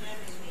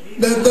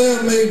 That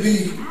there may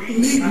be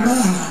meat in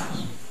my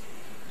house.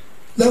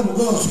 That's what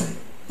God said.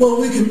 Well,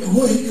 what he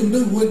can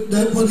do with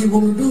that, what he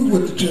want to do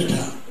with the church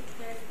house.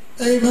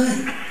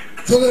 Amen.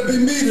 So there be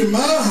meat in my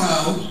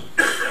house.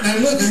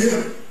 And look at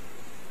here.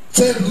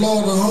 Said the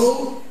Lord of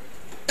hosts,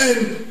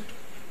 and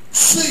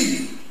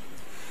see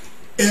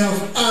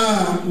if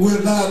I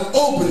will not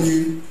open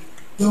you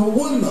the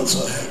windows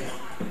of heaven.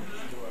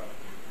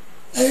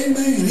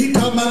 Amen. He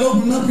talking about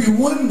opening up your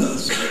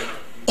windows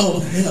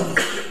of heaven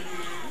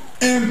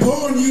and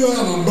pouring you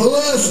out a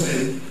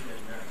blessing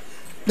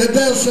that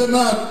there shall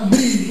not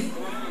be.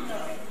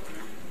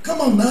 Come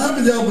on now, how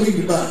many y'all believe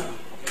the Bible?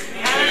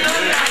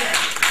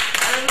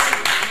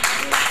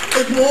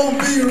 It won't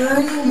be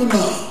room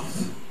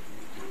enough,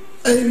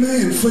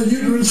 amen, for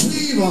you to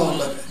receive all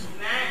of it.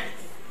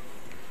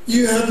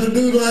 You have to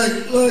do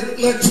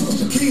like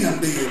Sister Kim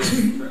did.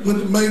 She went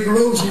to make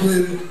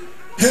groceries and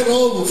had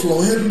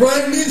overflow, had to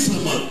bring me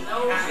some of it.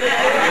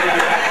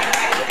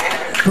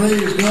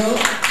 Praise God.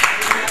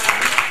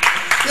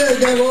 Yeah,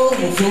 got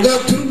overflow,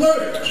 got too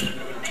much.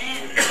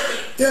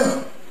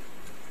 Yeah.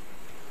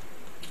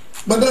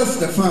 But that's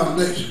the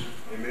foundation.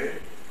 Amen.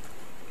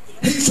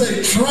 He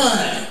said,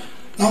 try.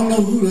 I don't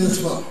know who that's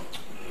for.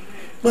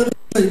 But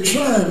he said,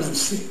 try and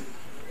see.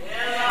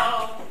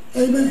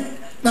 Amen.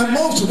 Now,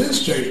 most of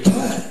this church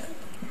tithe.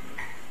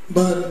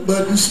 But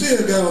you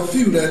still got a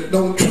few that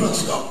don't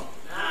trust God.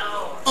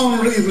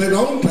 Only reason they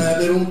don't tithe,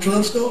 they don't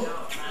trust God.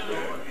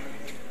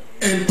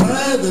 And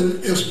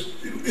tithing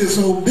is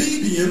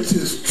obedience,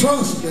 is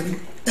trusting,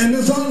 and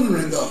is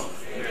honoring God.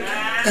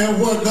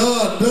 And what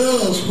God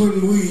does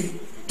when we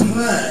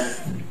tithe,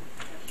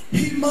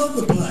 he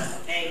multiplies.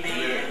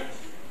 Amen.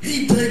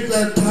 He takes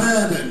that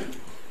tithe and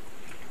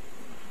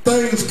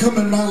things come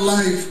in my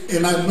life,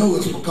 and I know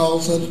it's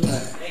because of the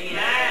tithe.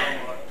 Amen.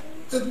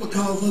 It's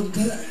because of the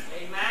tithe.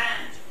 Amen.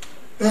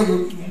 There's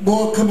a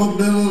boy come up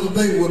the other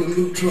day with a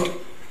new truck.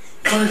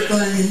 First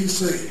thing he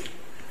said,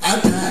 I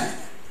tithe.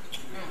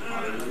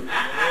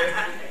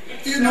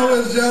 You know,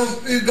 it's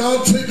just,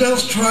 God said,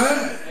 just try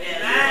it.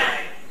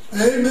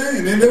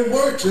 Amen. And it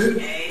works.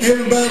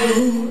 Anybody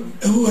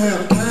who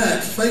have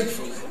tithed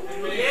faithfully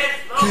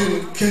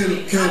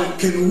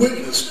can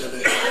witness to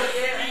that.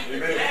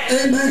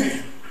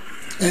 Amen.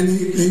 And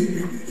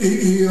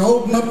he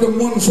opened up the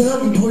one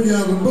side and pulled you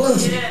out a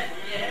blessing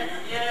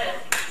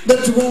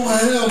that you won't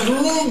have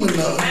room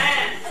enough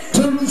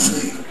to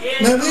receive.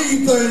 Now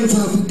these things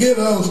have to get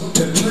us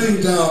to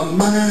change our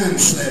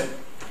mindset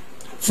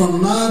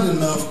from not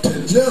enough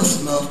to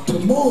just enough to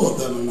more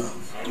than enough.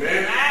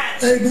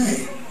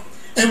 Amen.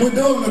 And we're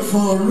doing it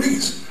for a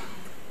reason.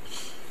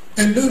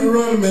 In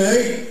Deuteronomy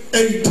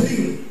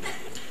 8:18,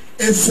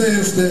 it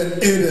says that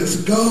it is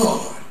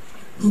God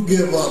who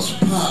gives us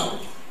power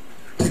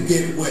to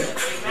get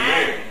wealth.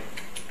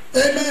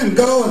 Amen.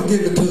 God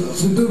gave it to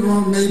us in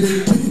Deuteronomy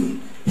 8:18.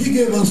 He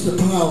gave us the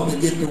power to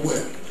get the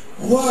wealth.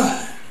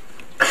 Why?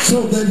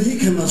 So that he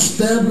can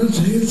establish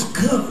his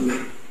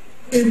covenant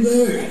in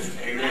the earth.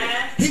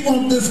 He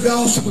wants this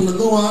gospel to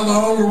go out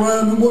all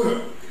around the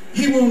world.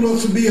 He wants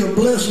us to be a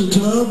blessing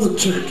to other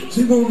churches.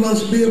 He wants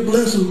us to be a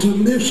blessing to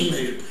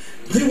missionaries.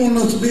 He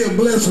wants us to be a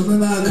blessing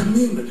in our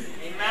community.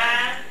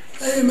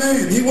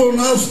 Amen. He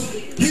wants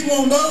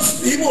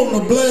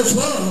to bless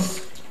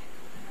us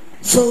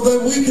so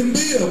that we can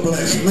be a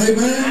blessing.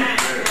 Amen.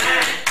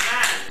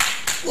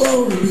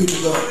 Glory be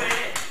to God.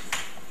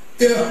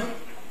 Yeah.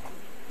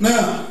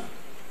 Now,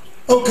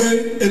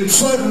 okay, in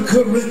 2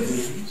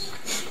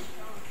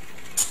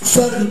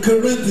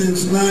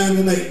 Corinthians 9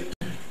 and 8.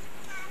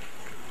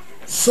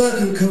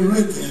 2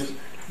 Corinthians,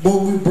 boy,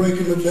 we're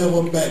breaking the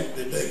devil back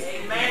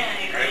today.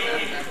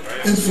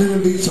 It's going to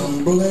be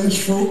some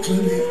blessed folks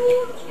in here.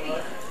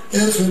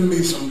 It's going to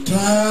be some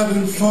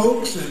tithing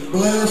folks and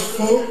blessed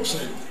folks,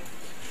 and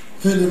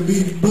going to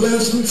be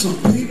blessing some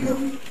people.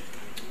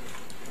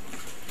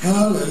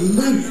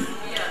 Hallelujah.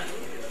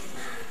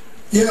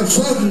 Yeah,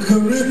 2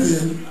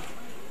 Corinthians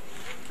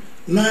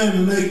 9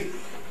 and 8.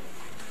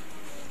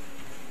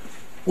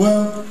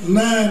 Well,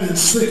 9 and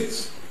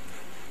 6.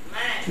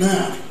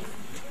 Now,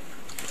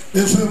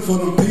 this is for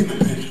them peanut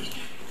pinchers.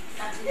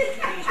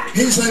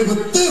 He said,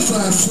 but this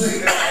I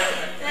say,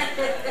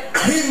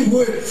 he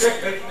which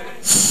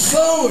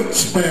soweth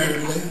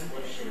sparingly,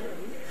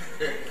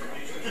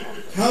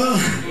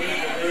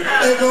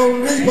 they're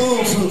going to reap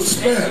also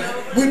sparingly.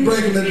 We're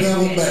breaking the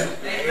devil back.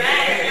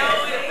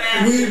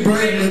 We're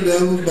breaking the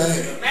devil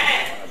back.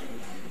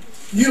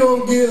 You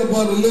don't give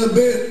but a little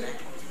bit,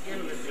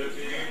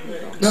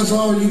 that's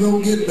all you're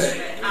going to get back.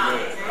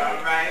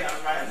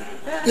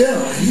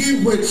 Yeah,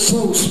 he which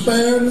sow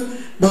sparingly,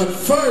 but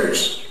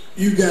first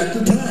you got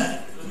the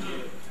tithe.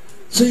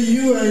 See,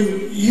 you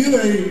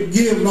ain't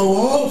give no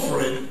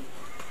offering.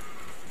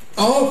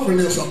 Offering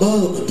is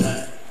above the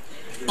tithe.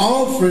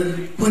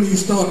 Offering when he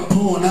started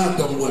pouring out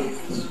them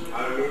witnesses.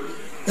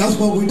 That's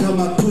what we talking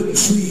about, putting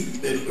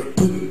seed and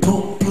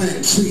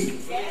planting seed.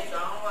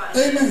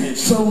 Amen.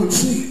 Sowing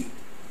seed.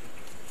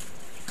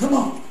 Come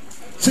on.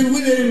 See,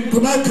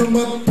 when I come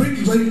up,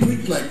 preachers ain't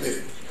preach like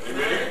that.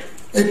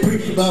 They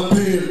preach about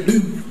paying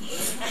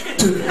dues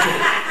to the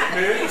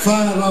church.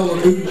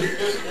 $5 dues.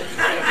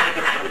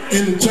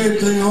 In the church,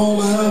 they all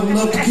have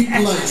enough to keep the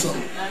lights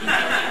on.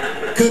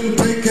 Couldn't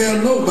take care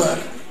of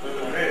nobody.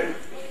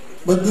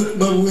 But then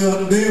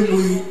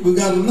we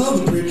got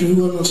another preacher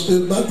who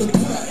understood about the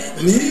tithe.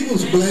 And he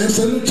was blessed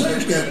and the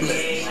church got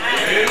blessed.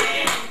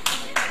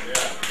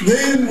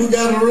 Then we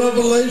got a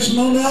revelation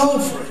on the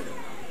offering.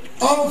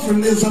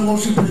 Offering is, I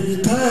want you to pay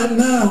your tithe.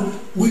 Now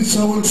we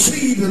sowing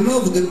seed in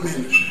other good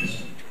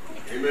ministries.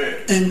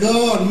 And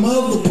God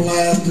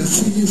multiplies the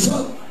seed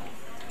sown.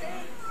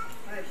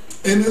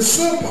 And it's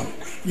simple.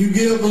 You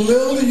give a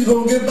little, you're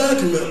going to get back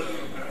a little.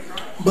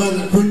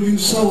 But when you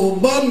sow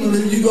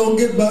abundantly, you're going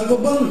to get back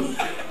abundantly.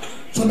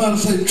 Somebody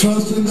say,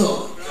 trust in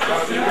God.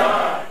 Trust in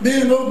God.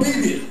 Being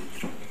obedient.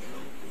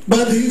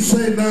 But he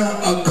said, now,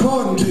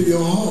 according to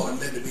your heart,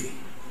 let it be.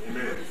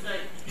 Amen.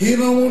 He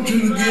don't want you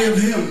to give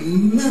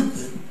him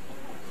nothing.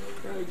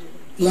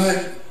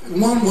 Like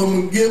one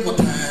woman give a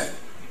tithe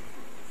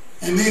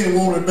and then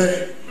want it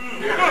back.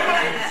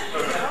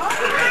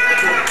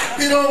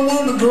 He don't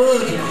want to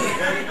grudge me.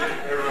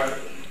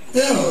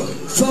 Yeah,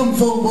 some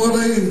folk, boy,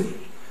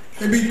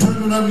 they be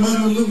turning that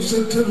money loose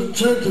into the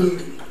church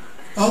and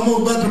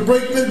almost about to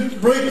break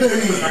their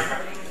hand.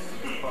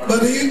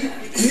 But he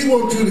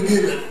wants you to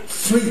give it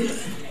freely.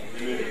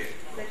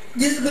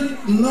 Give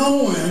it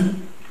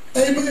knowing,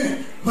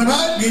 amen. When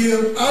I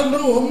give, I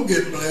know I'm going to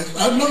get blessed.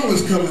 I know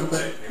it's coming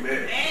back.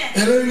 Amen.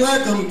 It ain't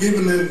like I'm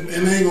giving it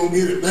and I ain't going to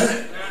get it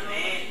back.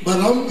 But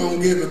I'm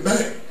going to give it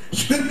back.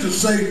 Scriptures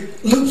say,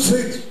 Luke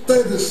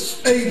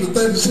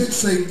 6:38-36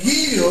 say,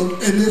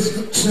 give and this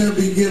shall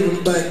be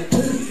given back to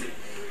you.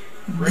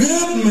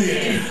 Good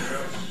men,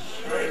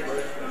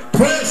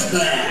 pressed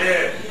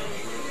down,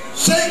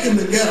 shaken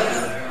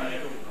together,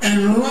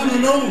 and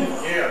running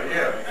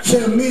over,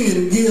 shall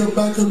men give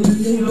back unto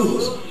your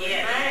bosom.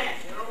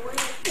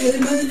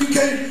 Amen. You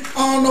can't,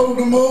 I don't know,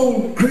 them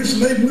old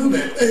Christians, they knew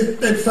that.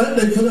 They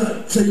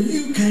forgot. Say,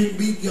 you can't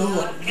be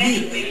God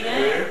giving,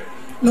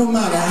 no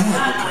matter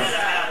how you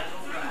try.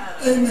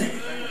 Amen.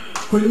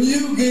 when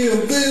you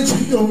give this,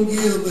 he gonna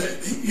give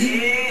that.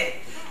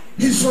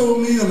 He showed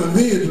me in a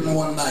vision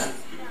one night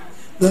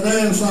that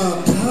as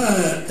our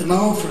tithe and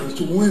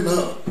offerings went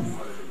up,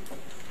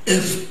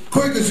 as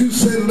quick as you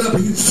set it up,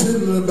 he's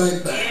sending it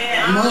back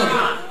down.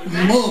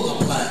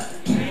 Multiplied.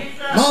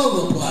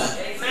 Multiplied.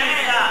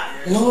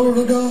 Glory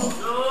to God.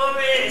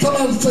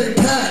 Somebody say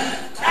tithe.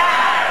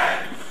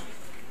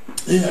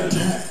 Yeah,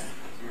 tithe.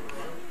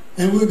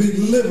 And we'll be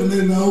living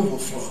in the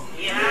overflow.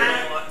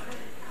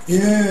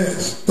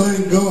 Yes,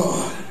 thank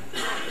God.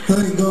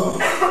 Thank God.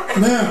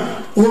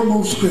 Now, one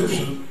more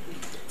scripture.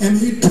 And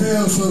he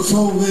tells us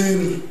over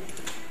in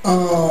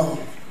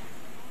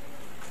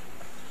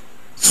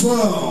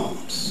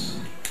Psalms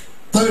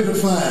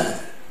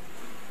 35.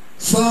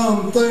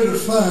 Psalm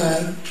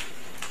 35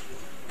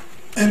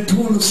 and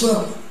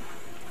 27.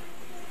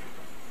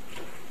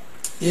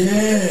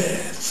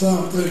 Yeah,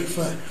 Psalm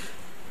 35.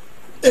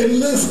 And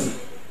listen,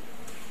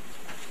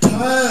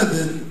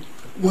 tithing,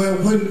 well,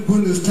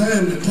 when it's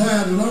time to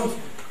tithe and offer,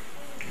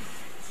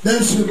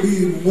 that should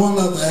be one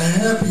of the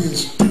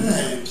happiest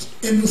times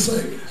in the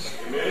service.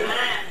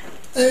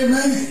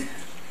 Amen.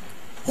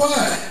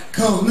 Why?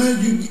 Because now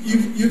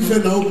you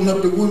finna open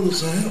up the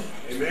windows of heaven.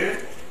 Amen.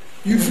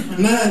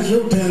 Now it's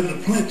your time to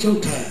plant your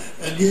time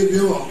and give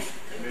your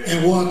offering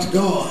and watch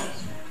God.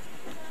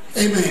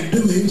 Amen.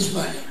 Do his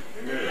thing.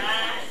 Amen.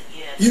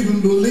 You've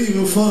been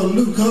believing for a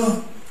new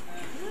car,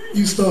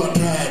 you start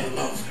tithing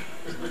off.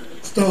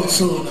 Start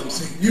sowing them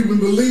seeds. You've been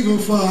believing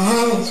for a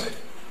house,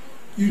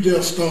 you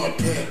just start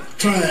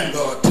trying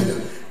God.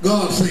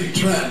 God say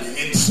try me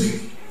and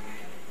see.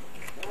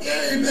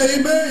 Yeah,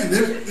 amen.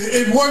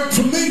 It worked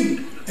for me.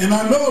 And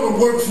I know it'll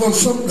work for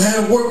some,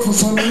 have worked for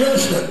some of the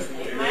rest of it.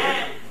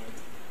 Amen.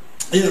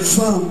 In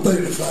Psalm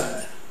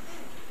 35.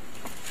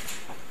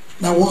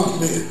 Now watch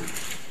this.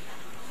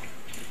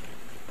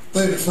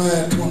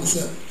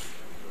 35:27.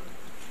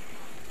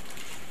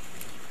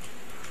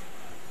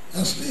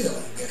 I still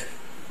ain't got it.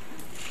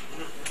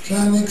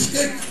 Trying to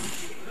escape.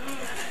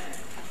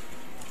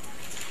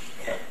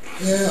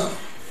 Yeah.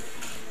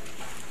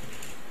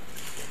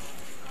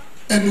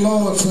 And the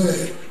Lord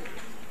said,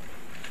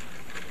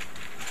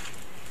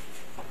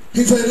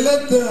 he said,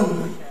 let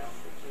them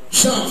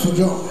shout for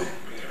joy.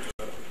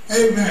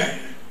 Amen.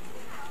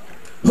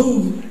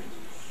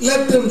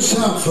 Let them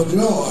shout for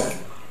joy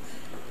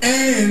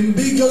and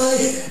be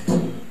glad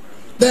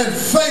that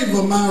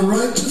favor my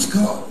righteous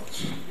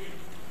cause.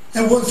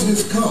 And what's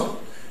his cause?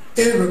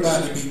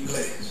 Everybody be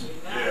blessed.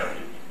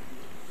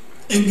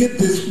 And get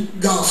this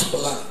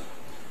gospel out.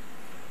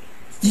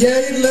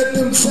 Yea, let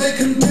them say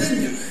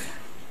continually.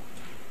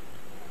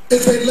 It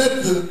say,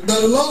 let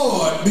the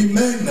Lord be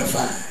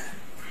magnified,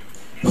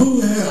 who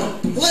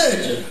have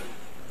pleasure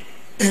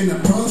in the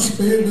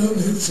prosperity of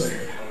his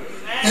servant.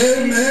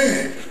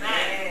 Amen.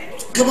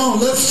 Come on,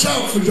 let's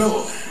shout for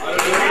joy.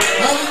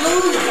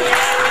 Hallelujah.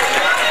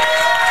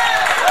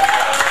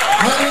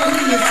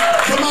 Hallelujah.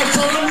 Come on,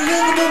 so I'm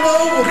living in the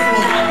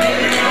overflow.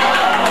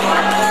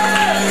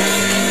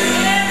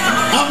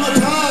 I'm a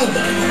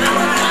tither.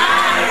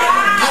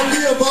 I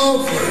give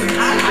offering.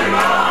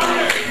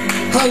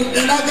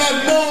 And I got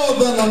more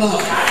than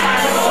enough.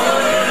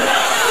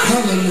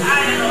 Hallelujah.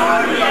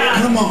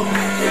 Come on.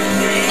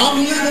 I'm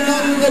living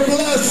under the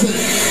blessing.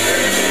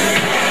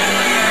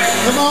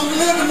 Come on, I'm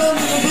living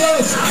under the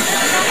blessing.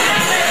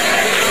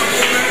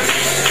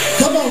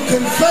 Come on,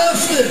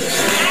 confess it.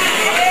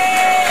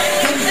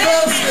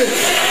 Confess it.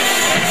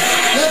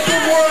 Let the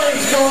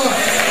words go out.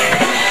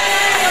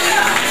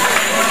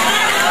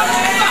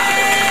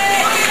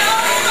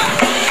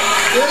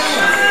 Yeah.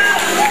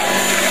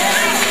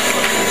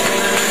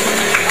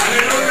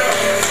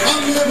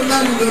 I'm living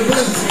under the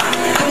blessing.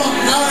 Come on,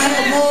 I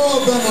have more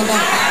than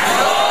enough.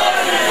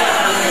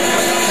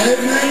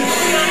 Amen.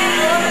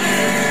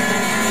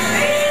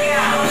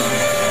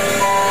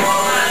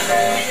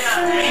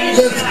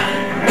 Listen,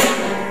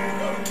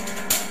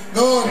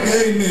 God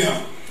gave me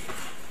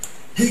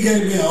he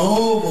gave me an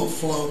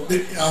overflow. I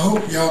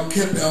hope y'all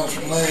kept y'all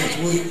from last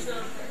week.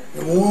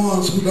 The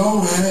ones who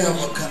don't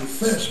have a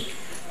confession.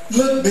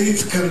 Look,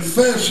 these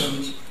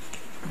confessions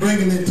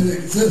bringing into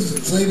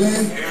existence.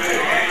 Amen?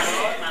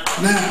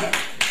 Now,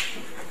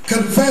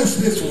 confess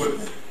this with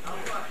me.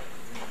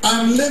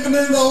 I'm living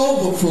in the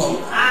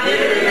overflow.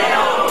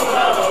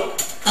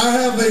 I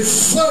have a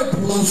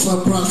surplus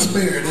of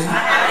prosperity.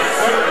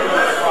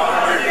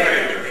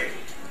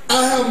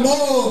 I have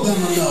more than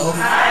enough.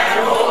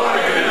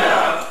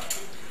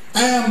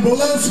 I am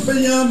blessed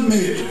beyond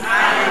measure.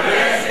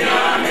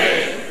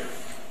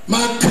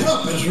 My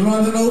cup is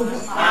running over.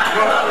 I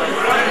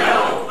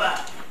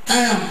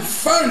am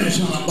furnished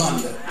in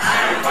abundance.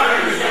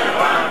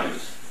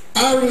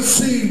 I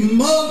receive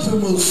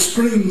multiple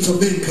streams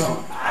of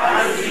income.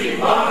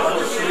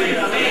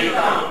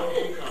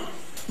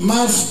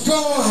 My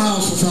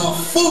storehouses are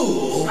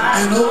full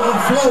and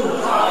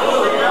overflowing.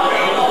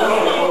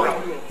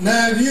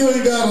 Now, if you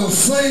ain't got a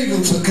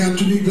savings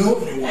account, you need to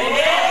open one.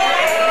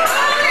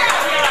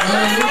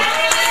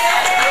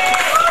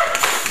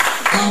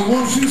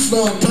 Once once you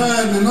start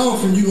tithing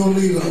off, and you're going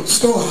to need a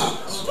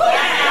storehouse.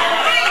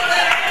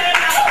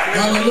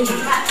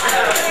 Hallelujah.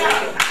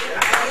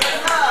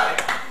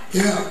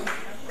 Yeah.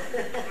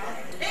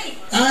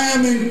 I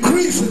am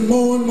increasing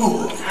more and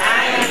more.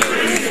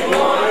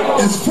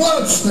 It's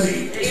flood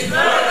stage.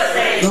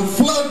 The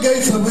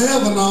floodgates of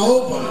heaven are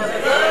open.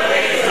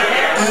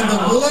 And the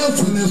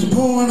blessing is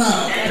pouring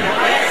out.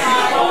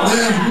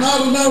 There's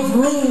not enough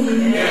room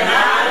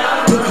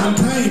to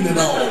contain it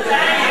all.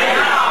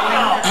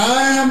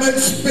 I am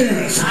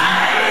experiencing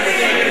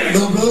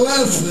the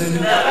blessing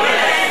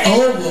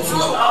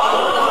overflow.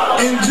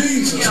 In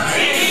Jesus' name.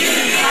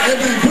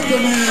 Amen. Put your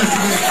hands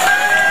together.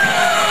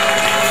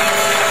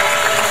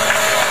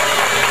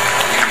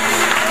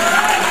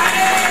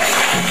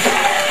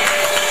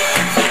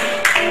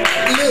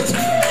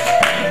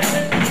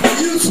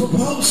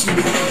 Supposed to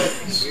be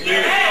blessed.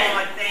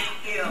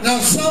 Now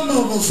some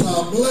of us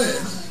are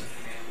blessed,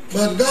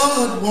 but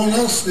God wants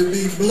us to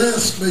be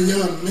blessed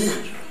beyond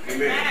measure.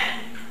 Amen.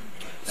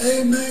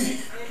 Amen.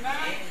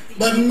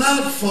 But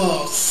not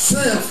for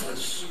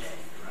selfish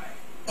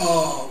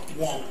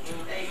want.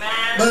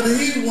 But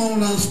He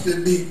wants us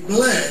to be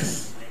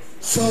blessed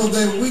so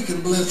that we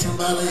can bless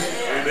somebody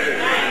else.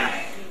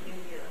 Amen.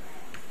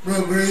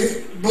 Brother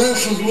Greg,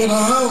 bless us with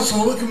a house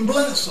so we can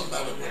bless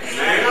somebody with it.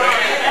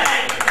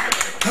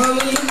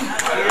 Hallelujah.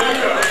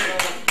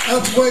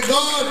 That's the way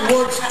God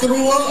works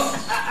through us.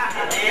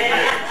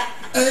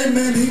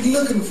 Amen. He's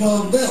looking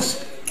for a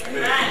vessel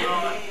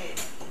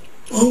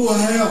who will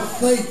have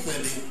faith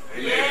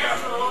in Him.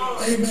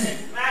 Amen.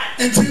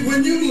 And see,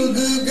 when you look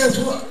good, guess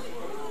what?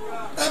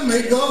 That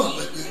makes God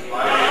look good.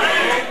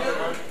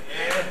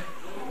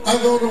 I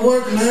go to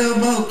work and have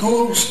my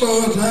clothes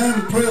started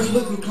and press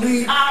looking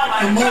clean.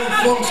 And most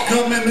folks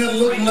come in there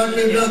looking like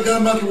they just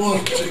got about to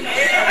wash the chicken.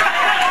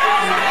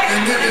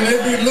 And they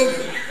be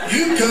looking.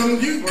 You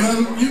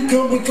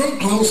come with your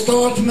clothes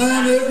start to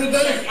 9 every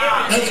day.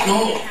 That's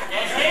God.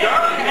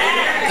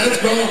 That's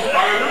God.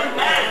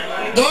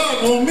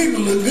 God wants me to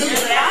look good.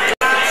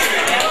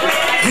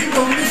 He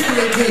wants me to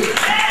look good.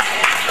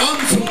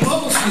 I'm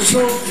supposed to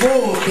show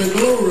forth the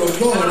glory of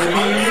God in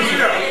my life.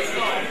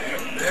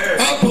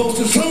 I'm supposed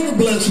to show the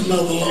blessing of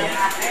the Lord.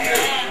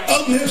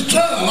 I'm His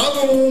child. I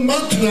don't want my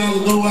child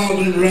to go out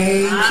in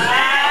rags.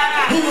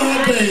 Who my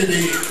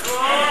daddy is.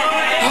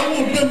 I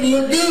want them to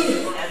look good.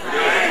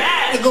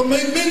 They're going to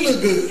make me look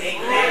good.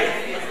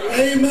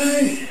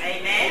 Amen.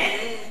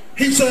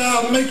 He said,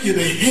 I'll make you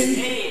the head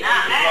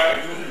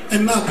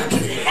and not the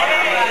tail.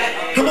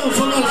 Come on,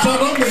 somebody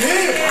shout, I'm the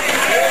head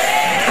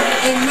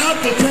and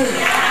not the tail.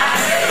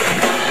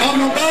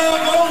 I'm above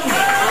only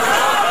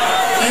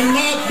and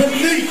not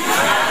beneath.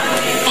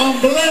 I'm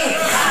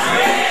blessed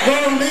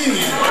going in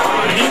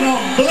and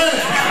I'm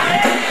blessed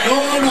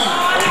going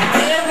out.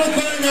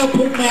 Everything I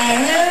put my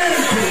hand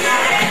to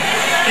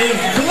is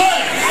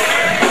blessed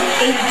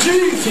in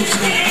Jesus'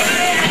 name.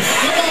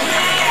 Come on.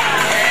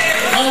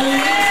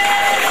 Hallelujah.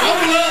 I'm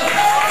blessed.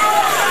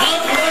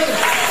 I'm blessed.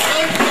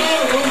 Thank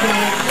God I'm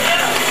blessed.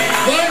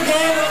 Thank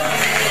God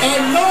I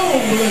know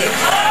I'm blessed.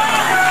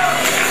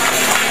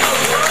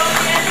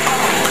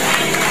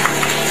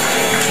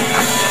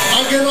 I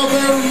get up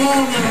every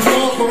morning and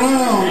walk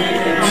around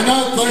and I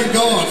thank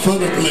God for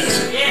the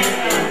blessing.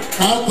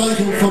 I thank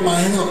Him for my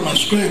health, my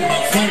strength,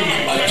 my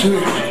family, my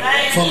children,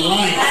 for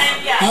life.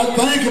 I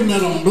thank Him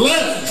that I'm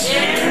blessed.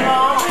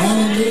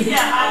 Hallelujah.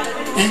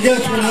 And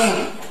guess what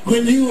happens?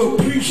 When you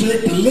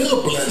appreciate the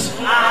little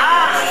blessing,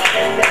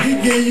 He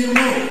gave you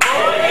more.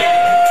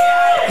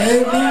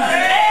 Amen.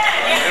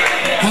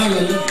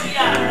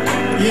 Hallelujah.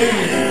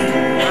 Yeah.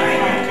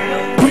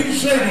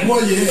 Appreciate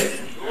what you had.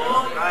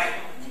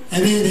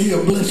 And then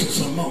He'll bless you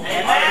some more.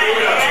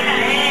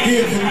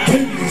 He'll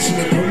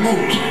continuously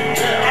promote you.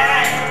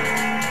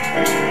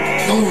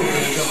 Glory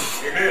to God.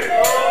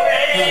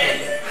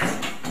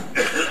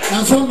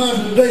 Now somebody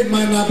today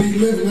might not be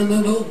living in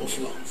an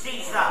overflow.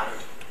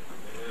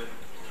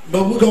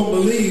 But we're going to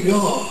believe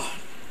God.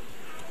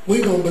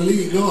 We're going to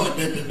believe God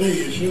that today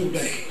is your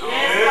day.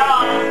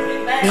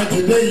 That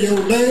today is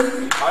your day.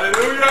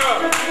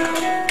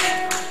 Hallelujah.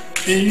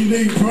 And you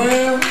need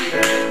prayer.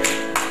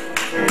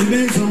 You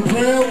need some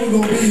prayer. We're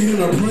going to be here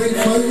to pray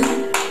for you.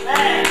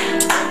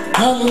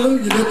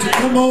 Hallelujah. That you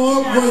come on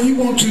up where He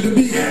wants you to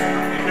be at.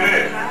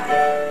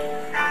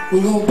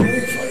 We're going to pray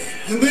for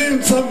you. And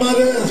then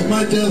somebody else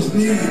might just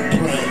need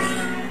prayer.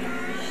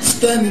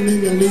 Standing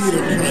in the need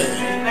of prayer.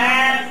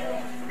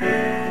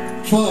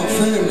 For a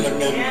family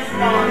member.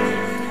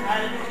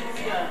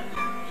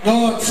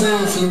 God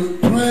says the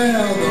prayer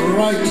of the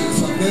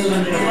righteous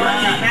availeth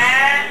much.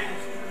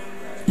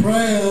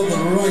 Prayer of the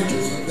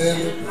righteous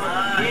availeth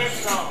much.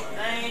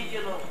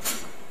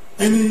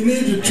 And you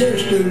need the church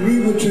to agree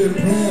with you in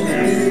prayer that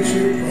needs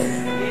your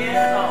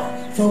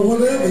prayer. For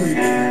whatever you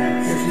need.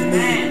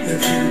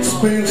 If you're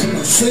experiencing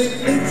a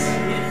sickness,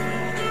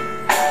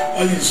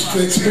 or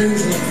you're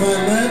experiencing a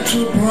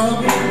financial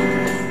problem,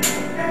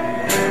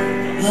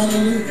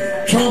 hallelujah.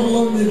 Trouble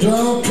on your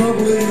job,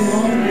 trouble in your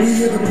home, we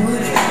here to pray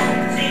for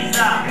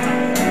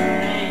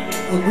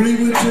you. Agree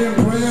with you in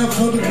prayer God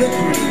for the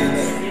victory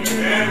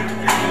today.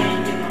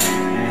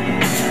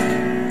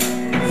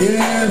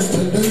 Yes,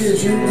 today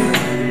is your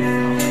day.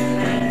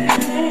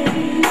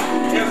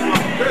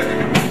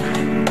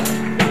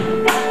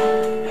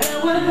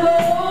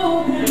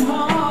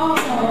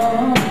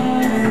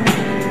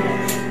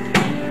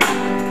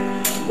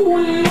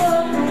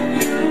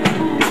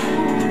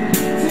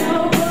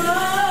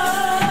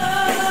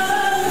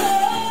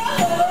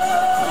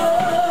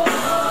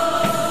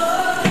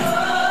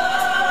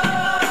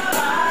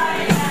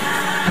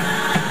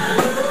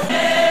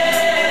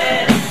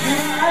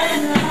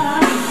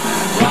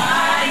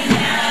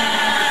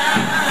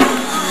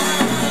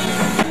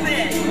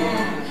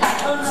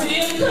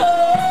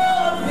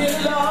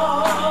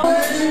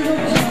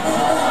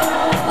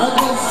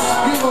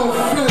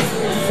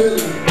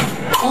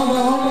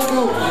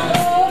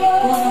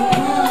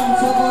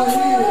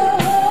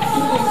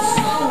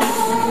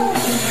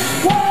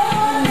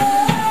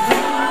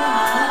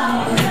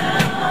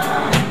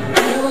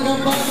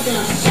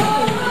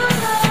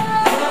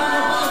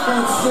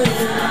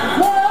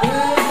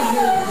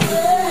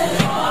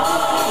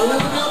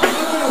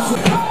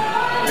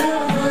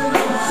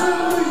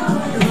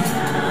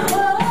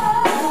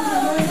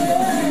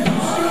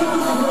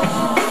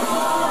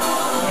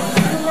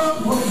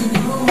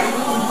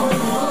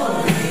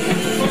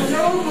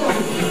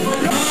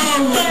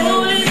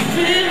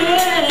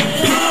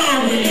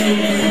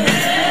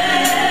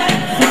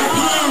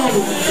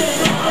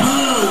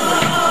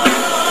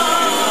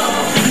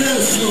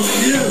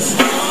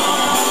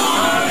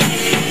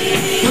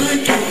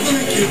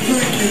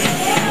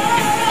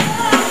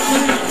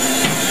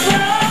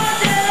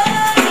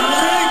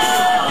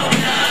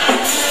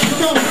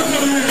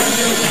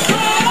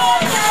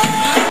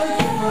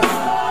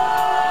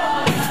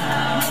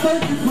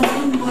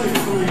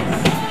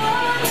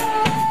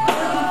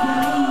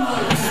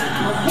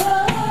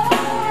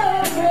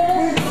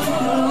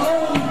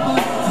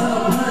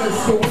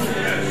 So